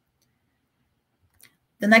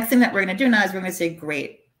 The next thing that we're going to do now is we're going to say,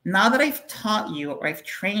 great, now that I've taught you or I've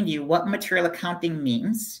trained you what material accounting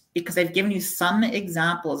means, because I've given you some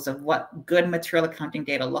examples of what good material accounting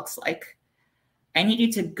data looks like, I need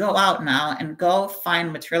you to go out now and go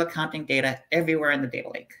find material accounting data everywhere in the data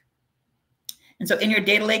lake. And so in your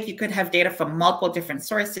data lake, you could have data from multiple different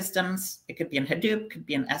source systems. It could be in Hadoop, could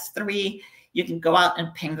be in S3. You can go out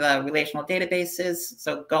and ping the relational databases.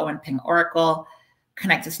 So go and ping Oracle,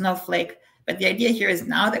 connect to Snowflake. But the idea here is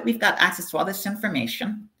now that we've got access to all this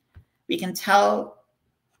information, we can tell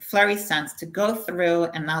Fluree Sense to go through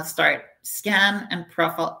and now start scan and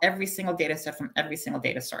profile every single data set from every single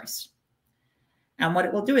data source. And what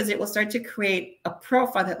it will do is it will start to create a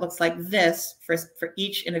profile that looks like this for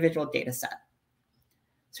each individual data set.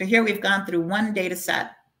 So here we've gone through one data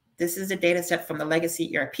set. This is a data set from the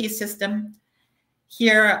legacy ERP system.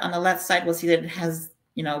 Here on the left side, we'll see that it has,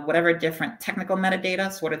 whatever different technical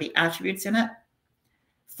metadata. So what are the attributes in it?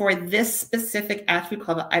 For this specific attribute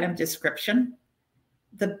called the item description,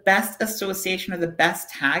 the best association or the best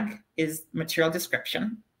tag is material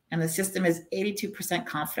description. And the system is 82%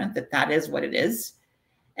 confident that that is what it is.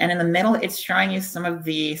 And in the middle, it's showing you some of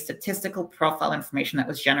the statistical profile information that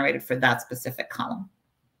was generated for that specific column.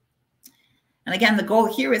 And again, the goal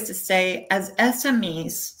here is to say, as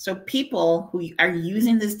SMEs, so people who are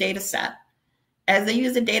using this data set, as they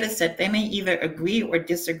use the data set, they may either agree or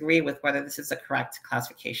disagree with whether this is the correct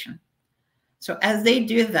classification. So as they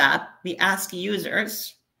do that, we ask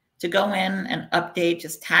users to go in and update,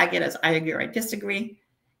 just tag it as I agree or I disagree.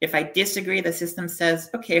 If I disagree, the system says,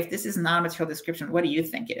 okay, if this is not a material description, what do you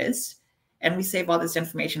think it is? And we save all this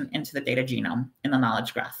information into the data genome in the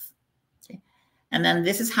knowledge graph. And then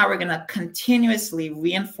this is how we're going to continuously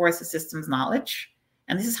reinforce the system's knowledge.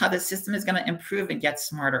 And this is how the system is going to improve and get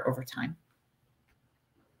smarter over time.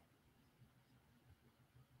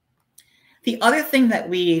 The other thing that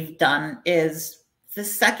we've done is the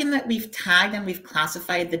second that we've tagged and we've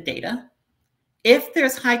classified the data, if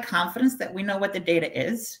there's high confidence that we know what the data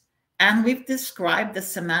is, and we've described the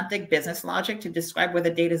semantic business logic to describe whether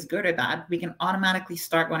the data is good or bad, we can automatically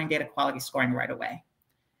start running data quality scoring right away.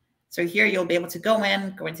 So here you'll be able to go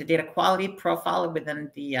into data quality profile within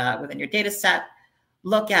your data set,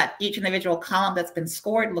 look at each individual column that's been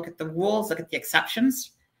scored, look at the rules, look at the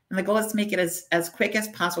exceptions. And the goal is to make it as quick as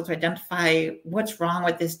possible to identify what's wrong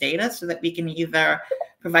with this data so that we can either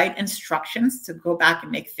provide instructions to go back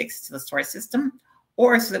and make fixes to the source system,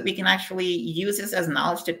 or so that we can actually use this as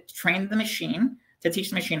knowledge to train the machine, to teach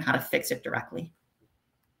the machine how to fix it directly.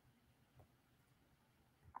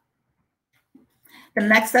 The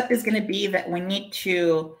next step is going to be that we need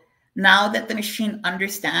to, now that the machine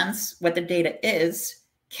understands what the data is,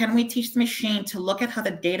 can we teach the machine to look at how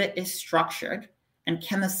the data is structured? And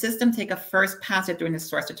can the system take a first pass at doing the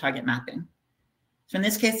source to target mapping? So in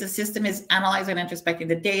this case, the system is analyzing and introspecting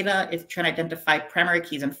the data. It's trying to identify primary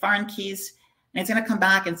keys and foreign keys. And it's going to come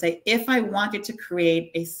back and say, if I wanted to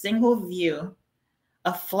create a single view,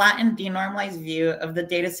 a flattened, denormalized view of the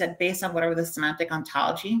data set based on whatever the semantic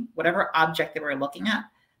ontology, whatever object that we're looking at,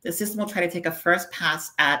 the system will try to take a first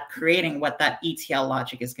pass at creating what that ETL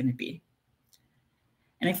logic is going to be.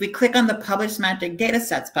 And if we click on the Publish Semantic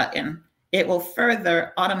Datasets button, it will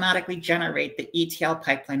further automatically generate the ETL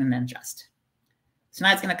pipeline and ingest. So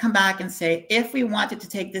now it's going to come back and say, if we wanted to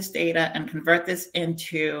take this data and convert this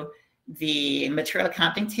into the material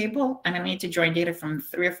accounting table, I'm going to need to join data from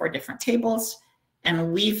 3 or 4 different tables.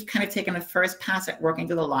 And we've kind of taken a first pass at working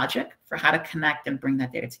through the logic for how to connect and bring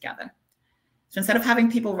that data together. So instead of having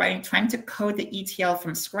people trying to code the ETL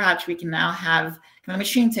from scratch, we can now have the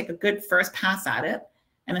machine take a good first pass at it,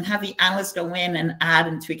 and then have the analyst go in and add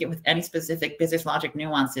and tweak it with any specific business logic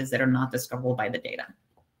nuances that are not discoverable by the data.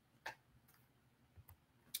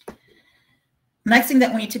 Next thing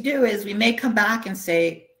that we need to do is we may come back and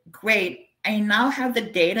say, great, I now have the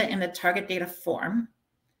data in the target data form,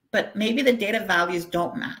 but maybe the data values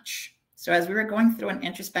don't match. So as we were going through and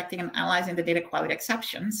introspecting and analyzing the data quality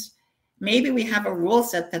exceptions, maybe we have a rule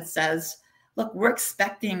set that says, look, we're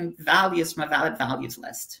expecting values from a valid values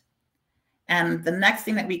list. And the next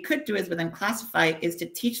thing that we could do is within classify is to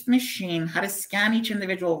teach the machine how to scan each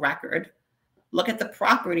individual record, look at the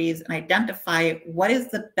properties and identify what is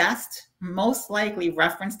the best, most likely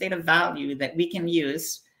reference data value that we can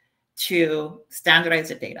use to standardize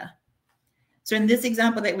the data. So in this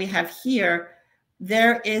example that we have here,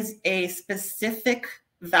 there is a specific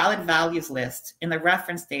valid values list in the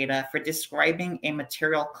reference data for describing a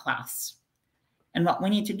material class. And what we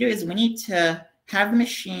need to do is we need to have the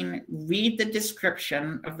machine read the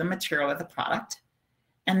description of the material of the product,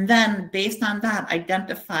 and then based on that,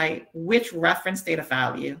 identify which reference data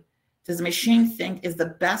value does the machine think is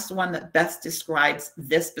the best one that best describes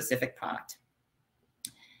this specific product.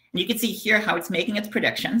 And you can see here how it's making its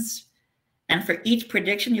predictions. And for each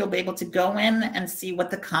prediction, you'll be able to go in and see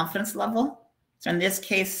what the confidence level. So in this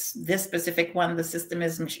case, this specific one, the system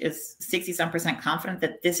is 67% confident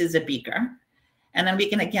that this is a beaker. And then we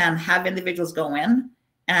can, again, have individuals go in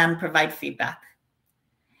and provide feedback.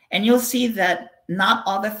 And you'll see that not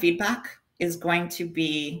all the feedback is going to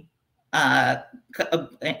be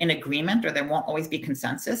in agreement, or there won't always be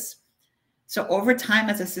consensus. So over time,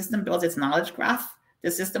 as the system builds its knowledge graph,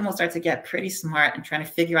 the system will start to get pretty smart in trying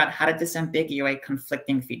to figure out how to disambiguate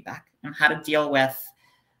conflicting feedback and how to deal with,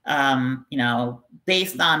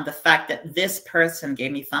 based on the fact that this person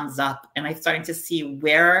gave me thumbs up, and I'm starting to see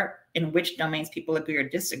where, in which domains people agree or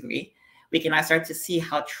disagree, we can now start to see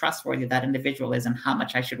how trustworthy that individual is and how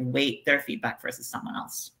much I should weight their feedback versus someone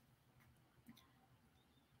else.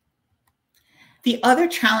 The other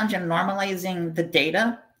challenge in normalizing the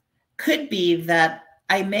data could be that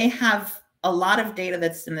I may have a lot of data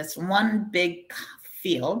that's in this one big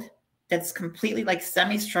field that's completely like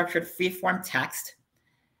semi-structured free-form text.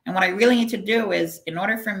 And what I really need to do is, in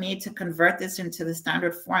order for me to convert this into the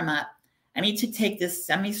standard format, I need to take this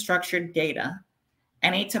semi-structured data, I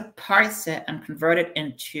need to parse it and convert it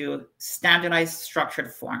into standardized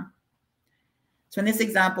structured form. So in this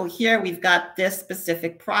example here, we've got this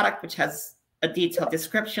specific product, which has a detailed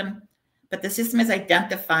description, but the system is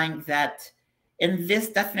identifying that in this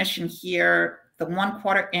definition here, the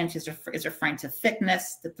 1/4 inch is referring to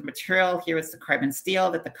thickness, that the material here is the carbon steel,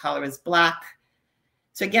 that the color is black.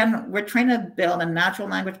 So again, we're trying to build a natural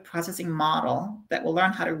language processing model that will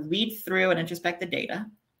learn how to read through and introspect the data,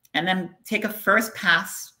 and then take a first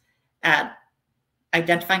pass at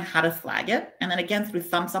identifying how to flag it. And then again, through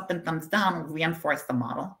thumbs up and thumbs down, reinforce the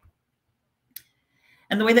model.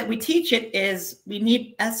 And the way that we teach it is we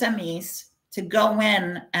need SMEs to go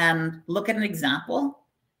in and look at an example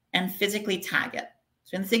and physically tag it.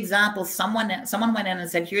 So in this example, someone went in and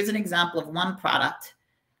said, here's an example of one product.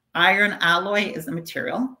 Iron alloy is the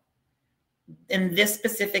material. In this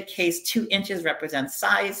specific case, 2 inches represents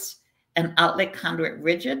size, and outlet conduit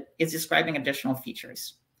rigid is describing additional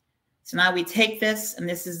features. So now we take this, and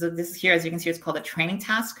this is here, as you can see, it's called a training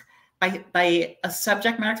task. By a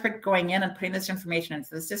subject matter expert going in and putting this information into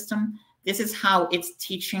the system, this is how it's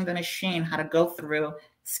teaching the machine how to go through,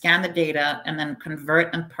 scan the data, and then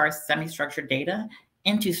convert and parse semi-structured data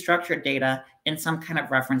into structured data in some kind of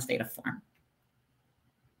reference data form.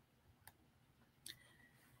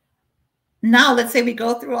 Now, let's say we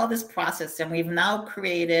go through all this process and we've now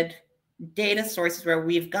created data sources where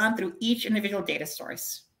we've gone through each individual data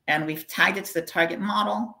source and we've tagged it to the target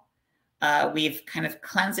model. We've kind of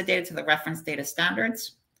cleansed the data to the reference data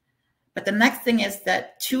standards. But the next thing is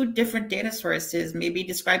that 2 different data sources may be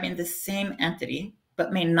describing the same entity,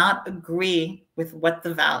 but may not agree with what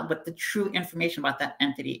the true information about that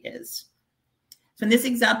entity is. So in this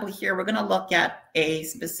example here, we're going to look at a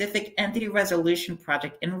specific entity resolution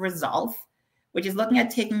project in Resolve, which is looking at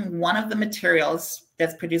taking one of the materials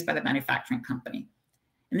that's produced by the manufacturing company.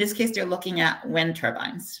 In this case, they're looking at wind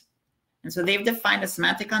turbines. And so they've defined a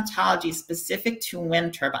semantic ontology specific to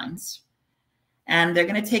wind turbines. And they're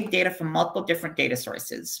going to take data from multiple different data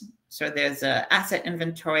sources. So there's an asset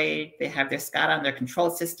inventory. They have their SCADA and their control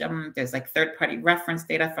system. There's like third-party reference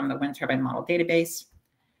data from the wind turbine model database.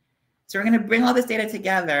 So we're going to bring all this data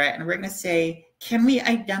together, and we're going to say, can we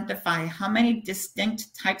identify how many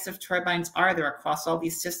distinct types of turbines are there across all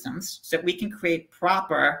these systems so that we can create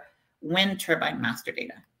proper wind turbine master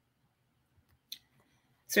data?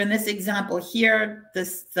 So in this example here,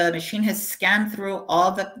 the machine has scanned through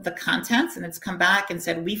all the contents, and it's come back and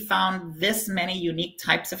said, we found this many unique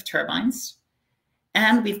types of turbines,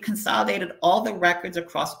 and we've consolidated all the records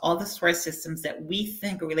across all the source systems that we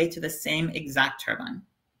think relate to the same exact turbine.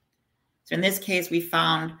 So in this case, we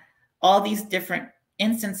found all these different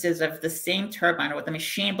instances of the same turbine, or what the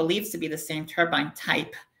machine believes to be the same turbine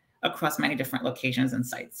type, across many different locations and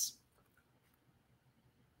sites.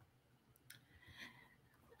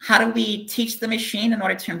 How do we teach the machine in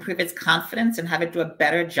order to improve its confidence and have it do a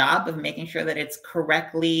better job of making sure that it's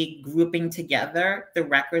correctly grouping together the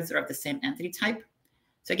records that are of the same entity type?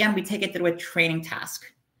 So again, we take it through a training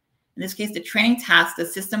task. In this case, the training task, the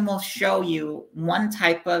system will show you one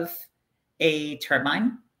type of a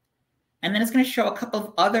turbine, and then it's going to show a couple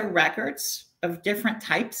of other records of different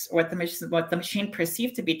types, or what the machine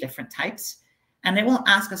perceived to be different types. And it will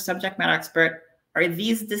ask a subject matter expert, are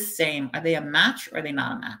these the same? Are they a match or are they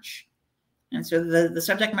not a match? And so the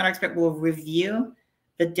subject matter expert will review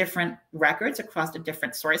the different records across the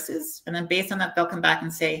different sources. And then based on that, they'll come back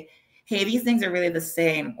and say, hey, these things are really the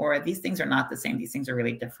same, or these things are not the same. These things are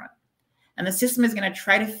really different. And the system is going to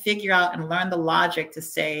try to figure out and learn the logic to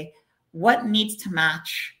say what needs to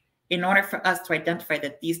match in order for us to identify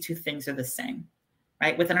that these two things are the same,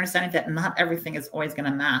 right? With an understanding that not everything is always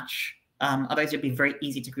going to match. Otherwise, it'd be very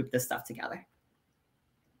easy to group this stuff together.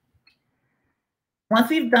 Once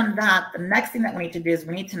we've done that, the next thing that we need to do is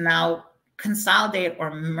we need to now consolidate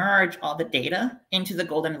or merge all the data into the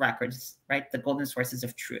golden records, right? The golden sources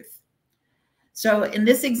of truth. So in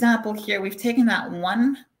this example here, we've taken that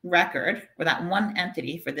one record or that one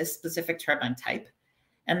entity for this specific turbine type.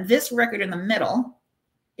 And this record in the middle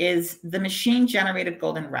is the machine generated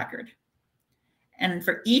golden record. And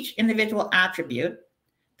for each individual attribute,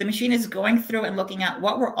 the machine is going through and looking at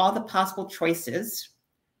what were all the possible choices,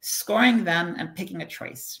 scoring them and picking a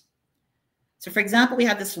choice. So for example, we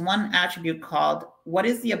have this one attribute called, what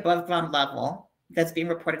is the above ground level that's being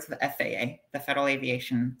reported to the FAA, the Federal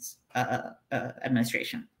Aviation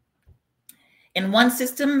Administration. In one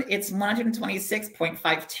system, it's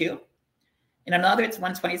 126.52. In another, it's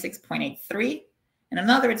 126.83. In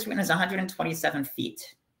another, it's written as 127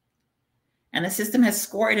 feet. And the system has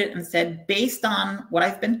scored it and said, based on what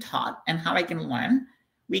I've been taught and how I can learn,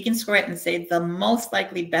 we can score it and say the most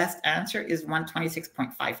likely best answer is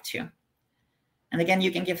 126.52. And again,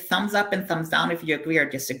 you can give thumbs up and thumbs down if you agree or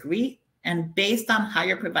disagree. And based on how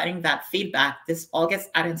you're providing that feedback, this all gets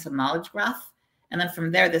added into knowledge graph. And then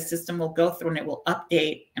from there, the system will go through and it will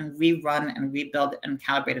update and rerun and rebuild and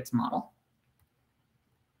calibrate its model.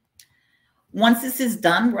 Once this is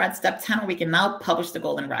done, we're at step 10, where we can now publish the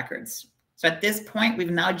golden records. So at this point,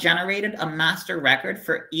 we've now generated a master record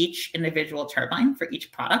for each individual turbine, for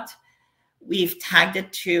each product. We've tagged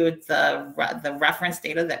it to the reference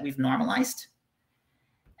data that we've normalized.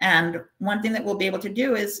 And one thing that we'll be able to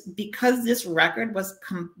do is, because this record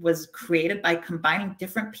was created by combining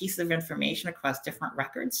different pieces of information across different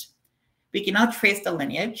records, we can now trace the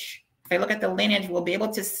lineage. If I look at the lineage, we'll be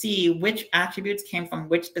able to see which attributes came from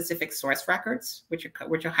which specific source records, which are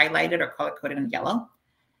highlighted or color-coded in yellow.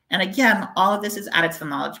 And again, all of this is added to the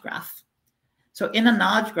knowledge graph. So in the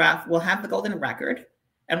knowledge graph, we'll have the golden record,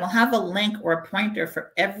 and we'll have a link or a pointer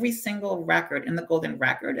for every single record in the golden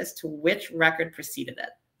record as to which record preceded it.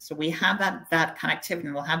 So we have that connectivity,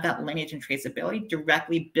 and we'll have that lineage and traceability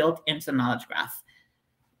directly built into the knowledge graph.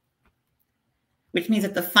 Which means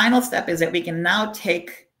that the final step is that we can now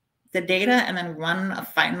take the data and then run a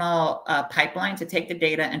final pipeline to take the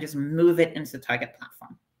data and just move it into the target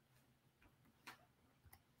platform.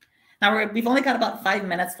 Now we've only got about 5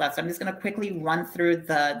 minutes left, so I'm just going to quickly run through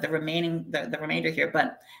the remainder here.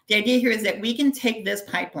 But the idea here is that we can take this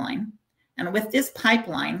pipeline, and with this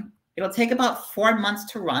pipeline, it'll take about 4 months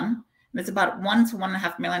to run, and it's about $1 to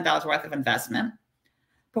 $1.5 million worth of investment.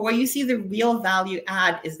 But where you see the real value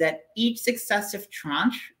add is that each successive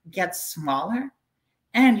tranche gets smaller,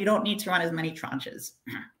 and you don't need to run as many tranches.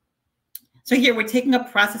 So here we're taking a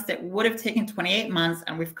process that would have taken 28 months,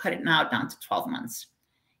 and we've cut it now down to 12 months.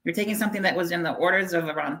 You're taking something that was in the orders of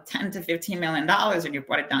around $10 to $15 million, and you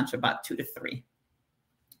brought it down to about 2 to 3.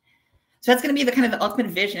 So that's going to be the kind of the ultimate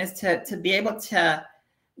vision, is to be able to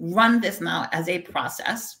run this now as a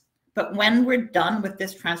process. But when we're done with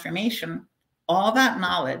this transformation, all that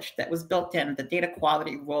knowledge that was built in, the data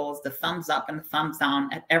quality rules, the thumbs up and the thumbs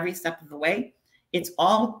down at every step of the way, it's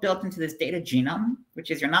all built into this data genome, which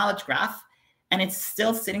is your knowledge graph. And it's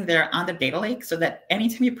still sitting there on the data lake, so that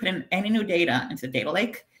anytime you put in any new data into the data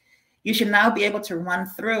lake, you should now be able to run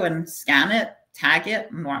through and scan it, tag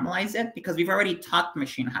it, normalize it, because we've already taught the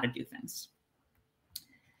machine how to do things.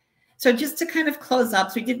 So just to kind of close up,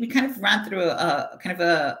 so we kind of ran through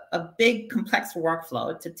a big complex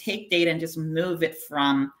workflow to take data and just move it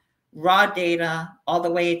from raw data all the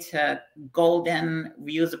way to golden,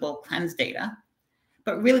 reusable, cleansed data.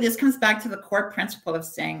 But really, this comes back to the core principle of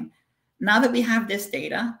saying, now that we have this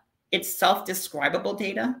data, it's self-describable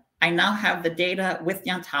data. I now have the data with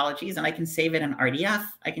the ontologies, and I can save it in RDF.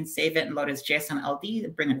 I can save it and load as JSON LD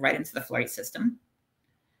and bring it right into the Fluree system.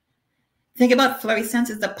 Think about Fluree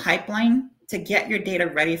Sense as the pipeline to get your data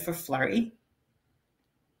ready for Fluree.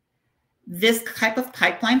 This type of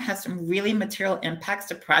pipeline has some really material impacts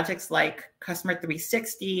to projects like Customer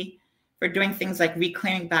 360, for doing things like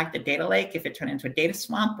reclaiming back the data lake if it turned into a data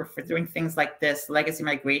swamp, or for doing things like this legacy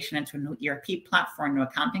migration into a new ERP platform, new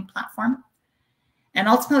accounting platform. And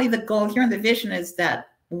ultimately, the goal here and the vision is that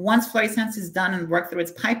Once Fluree Sense is done and worked through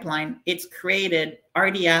its pipeline, it's created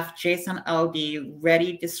RDF, JSON LD,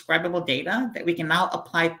 ready describable data that we can now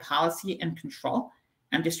apply policy and control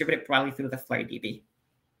and distribute it broadly through the Fluree DB.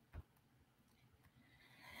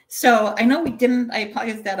 So I know I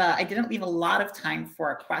apologize that I didn't leave a lot of time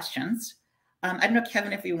for questions. I don't know,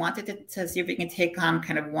 Kevin, if you wanted to see if we can take on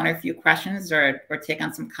kind of one or a few questions or take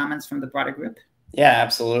on some comments from the broader group. Yeah,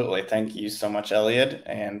 absolutely. Thank you so much, Eliud.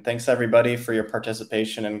 And thanks everybody for your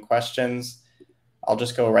participation and questions. I'll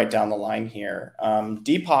just go right down the line here.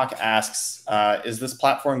 Deepak asks, is this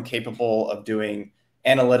platform capable of doing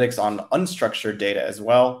analytics on unstructured data as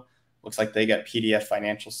well? Looks like they get PDF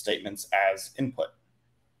financial statements as input.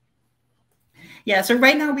 Yeah, so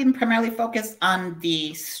right now we've been primarily focused on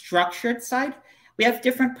the structured side. We have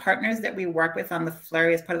different partners that we work with on the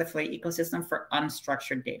Fluree as part of the Fluree ecosystem for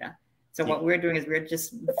unstructured data. So what we're doing is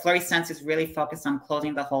Fluree Sense is really focused on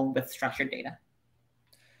closing the hole with structured data.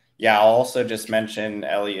 Yeah, I'll also just mention,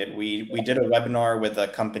 Eliud, we did a webinar with a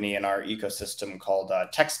company in our ecosystem called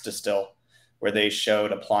Text Distill, where they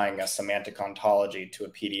showed applying a semantic ontology to a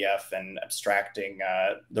PDF and abstracting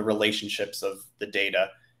the relationships of the data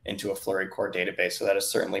into a Fluree core database. So that is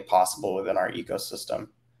certainly possible within our ecosystem.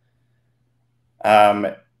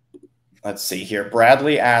 Let's see here.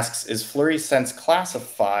 Bradley asks, is Fluree Sense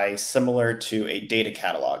Classify similar to a data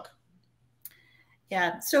catalog?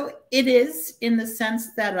 Yeah, so it is in the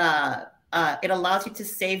sense that it allows you to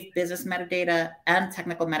save business metadata and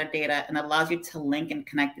technical metadata and allows you to link and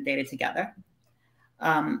connect the data together.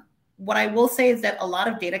 What I will say is that a lot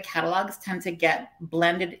of data catalogs tend to get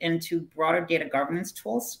blended into broader data governance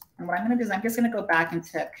tools. And what I'm going to do is I'm just going to go back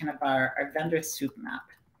into kind of our vendor soup map.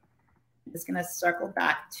 I'm just going to circle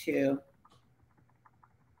back to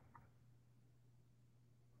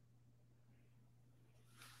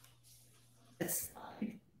this.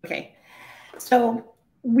 Okay, so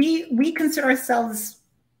we consider ourselves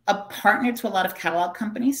a partner to a lot of catalog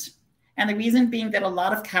companies. And the reason being that a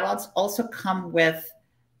lot of catalogs also come with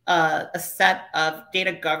a set of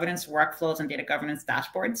data governance workflows and data governance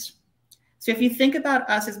dashboards. So if you think about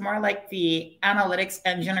us as more like the analytics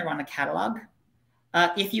engine around a catalog,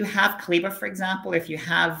 if you have Calibra, for example, if you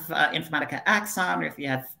have Informatica Axon, or if you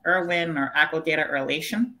have Irwin or Acrodata or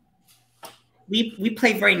Elation, we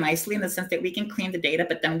play very nicely in the sense that we can clean the data,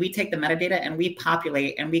 but then we take the metadata and we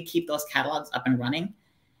populate and we keep those catalogs up and running.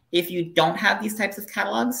 If you don't have these types of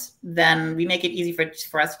catalogs, then we make it easy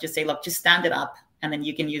for us to just say, look, just stand it up, and then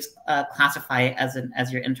you can use Classify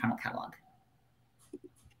as your internal catalog.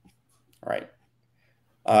 All right.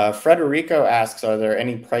 Frederico asks, are there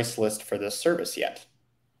any price list for this service yet?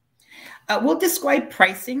 We'll describe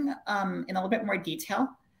pricing in a little bit more detail.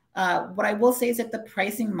 What I will say is that the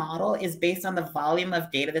pricing model is based on the volume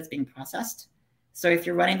of data that's being processed. So if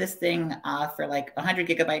you're running this thing for like 100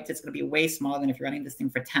 gigabytes, it's going to be way smaller than if you're running this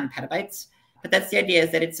thing for 10 petabytes. But that's the idea,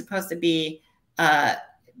 is that it's supposed to be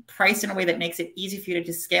priced in a way that makes it easy for you to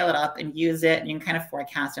just scale it up and use it, and you can kind of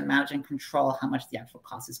forecast and manage and control how much the actual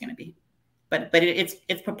cost is going to be. But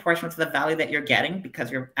it's proportional to the value that you're getting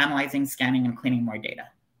because you're analyzing, scanning, and cleaning more data.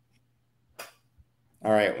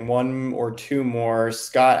 All right, one or two more.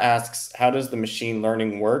 Scott asks, how does the machine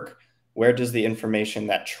learning work? Where does the information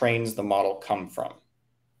that trains the model come from?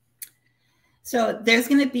 So there's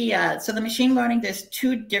going to be, so the machine learning, there's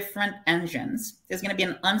two different engines. There's going to be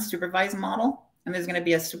an unsupervised model, and there's going to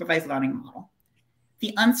be a supervised learning model.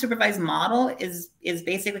 The unsupervised model is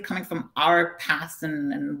basically coming from our past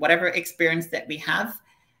and whatever experience that we have.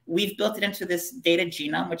 We've built it into this data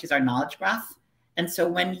genome, which is our knowledge graph. And so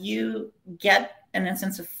when you get an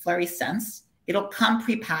instance of Fluree Sense, it'll come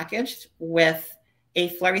prepackaged with a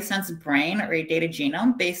Fluree Sense brain or a data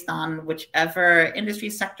genome based on whichever industry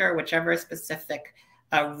sector, whichever specific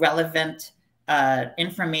relevant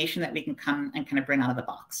information that we can come and kind of bring out of the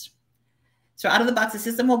box. So out of the box, the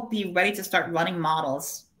system will be ready to start running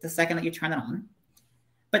models the second that you turn it on.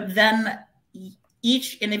 But then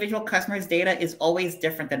each individual customer's data is always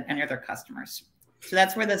different than any other customers. So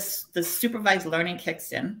that's where the supervised learning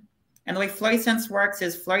kicks in. And the way Fluree Sense works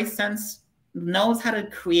is Fluree Sense knows how to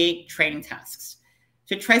create training tasks.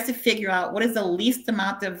 So it tries to figure out what is the least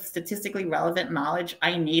amount of statistically relevant knowledge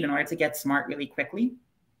I need in order to get smart really quickly.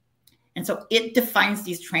 And so it defines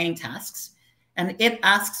these training tasks, and it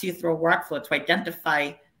asks you through a workflow to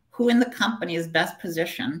identify who in the company is best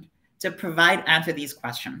positioned to provide answer these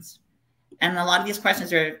questions. And a lot of these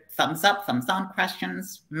questions are thumbs up, thumbs down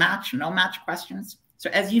questions, match, no match questions. So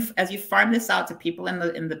as you farm this out to people in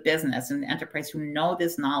the business and the enterprise who know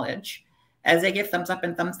this knowledge, as they give thumbs up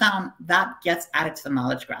and thumbs down, that gets added to the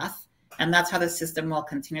knowledge graph. And that's how the system will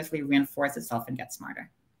continuously reinforce itself and get smarter.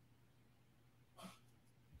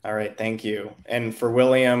 All right, thank you. And for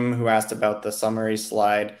William, who asked about the summary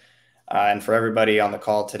slide, and for everybody on the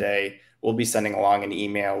call today, we'll be sending along an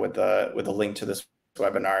email with a link to this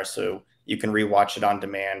webinar, so you can rewatch it on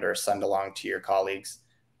demand or send along to your colleagues.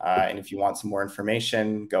 And if you want some more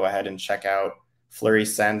information, go ahead and check out Fluree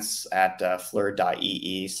Sense at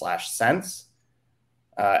fluree.ee/sense.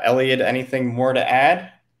 Eliud, anything more to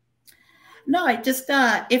add? No, I just,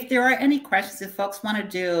 if there are any questions, if folks want to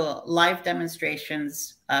do live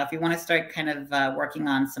demonstrations, if you want to start kind of working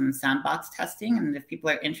on some sandbox testing, and if people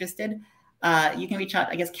are interested, you can reach out,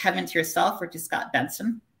 I guess, Kevin, to yourself or to Scott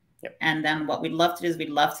Benson. Yep. And then what we'd love to do is we'd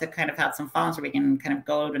love to kind of have some forums where we can kind of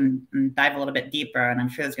go and dive a little bit deeper. And I'm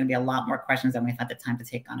sure there's going to be a lot more questions than we've had the time to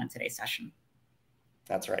take on in today's session.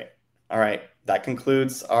 That's right. All right. That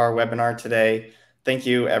concludes our webinar today. Thank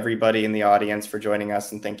you, everybody in the audience, for joining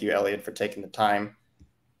us. And thank you, Eliud, for taking the time.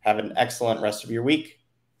 Have an excellent rest of your week.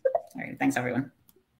 All right. Thanks, everyone.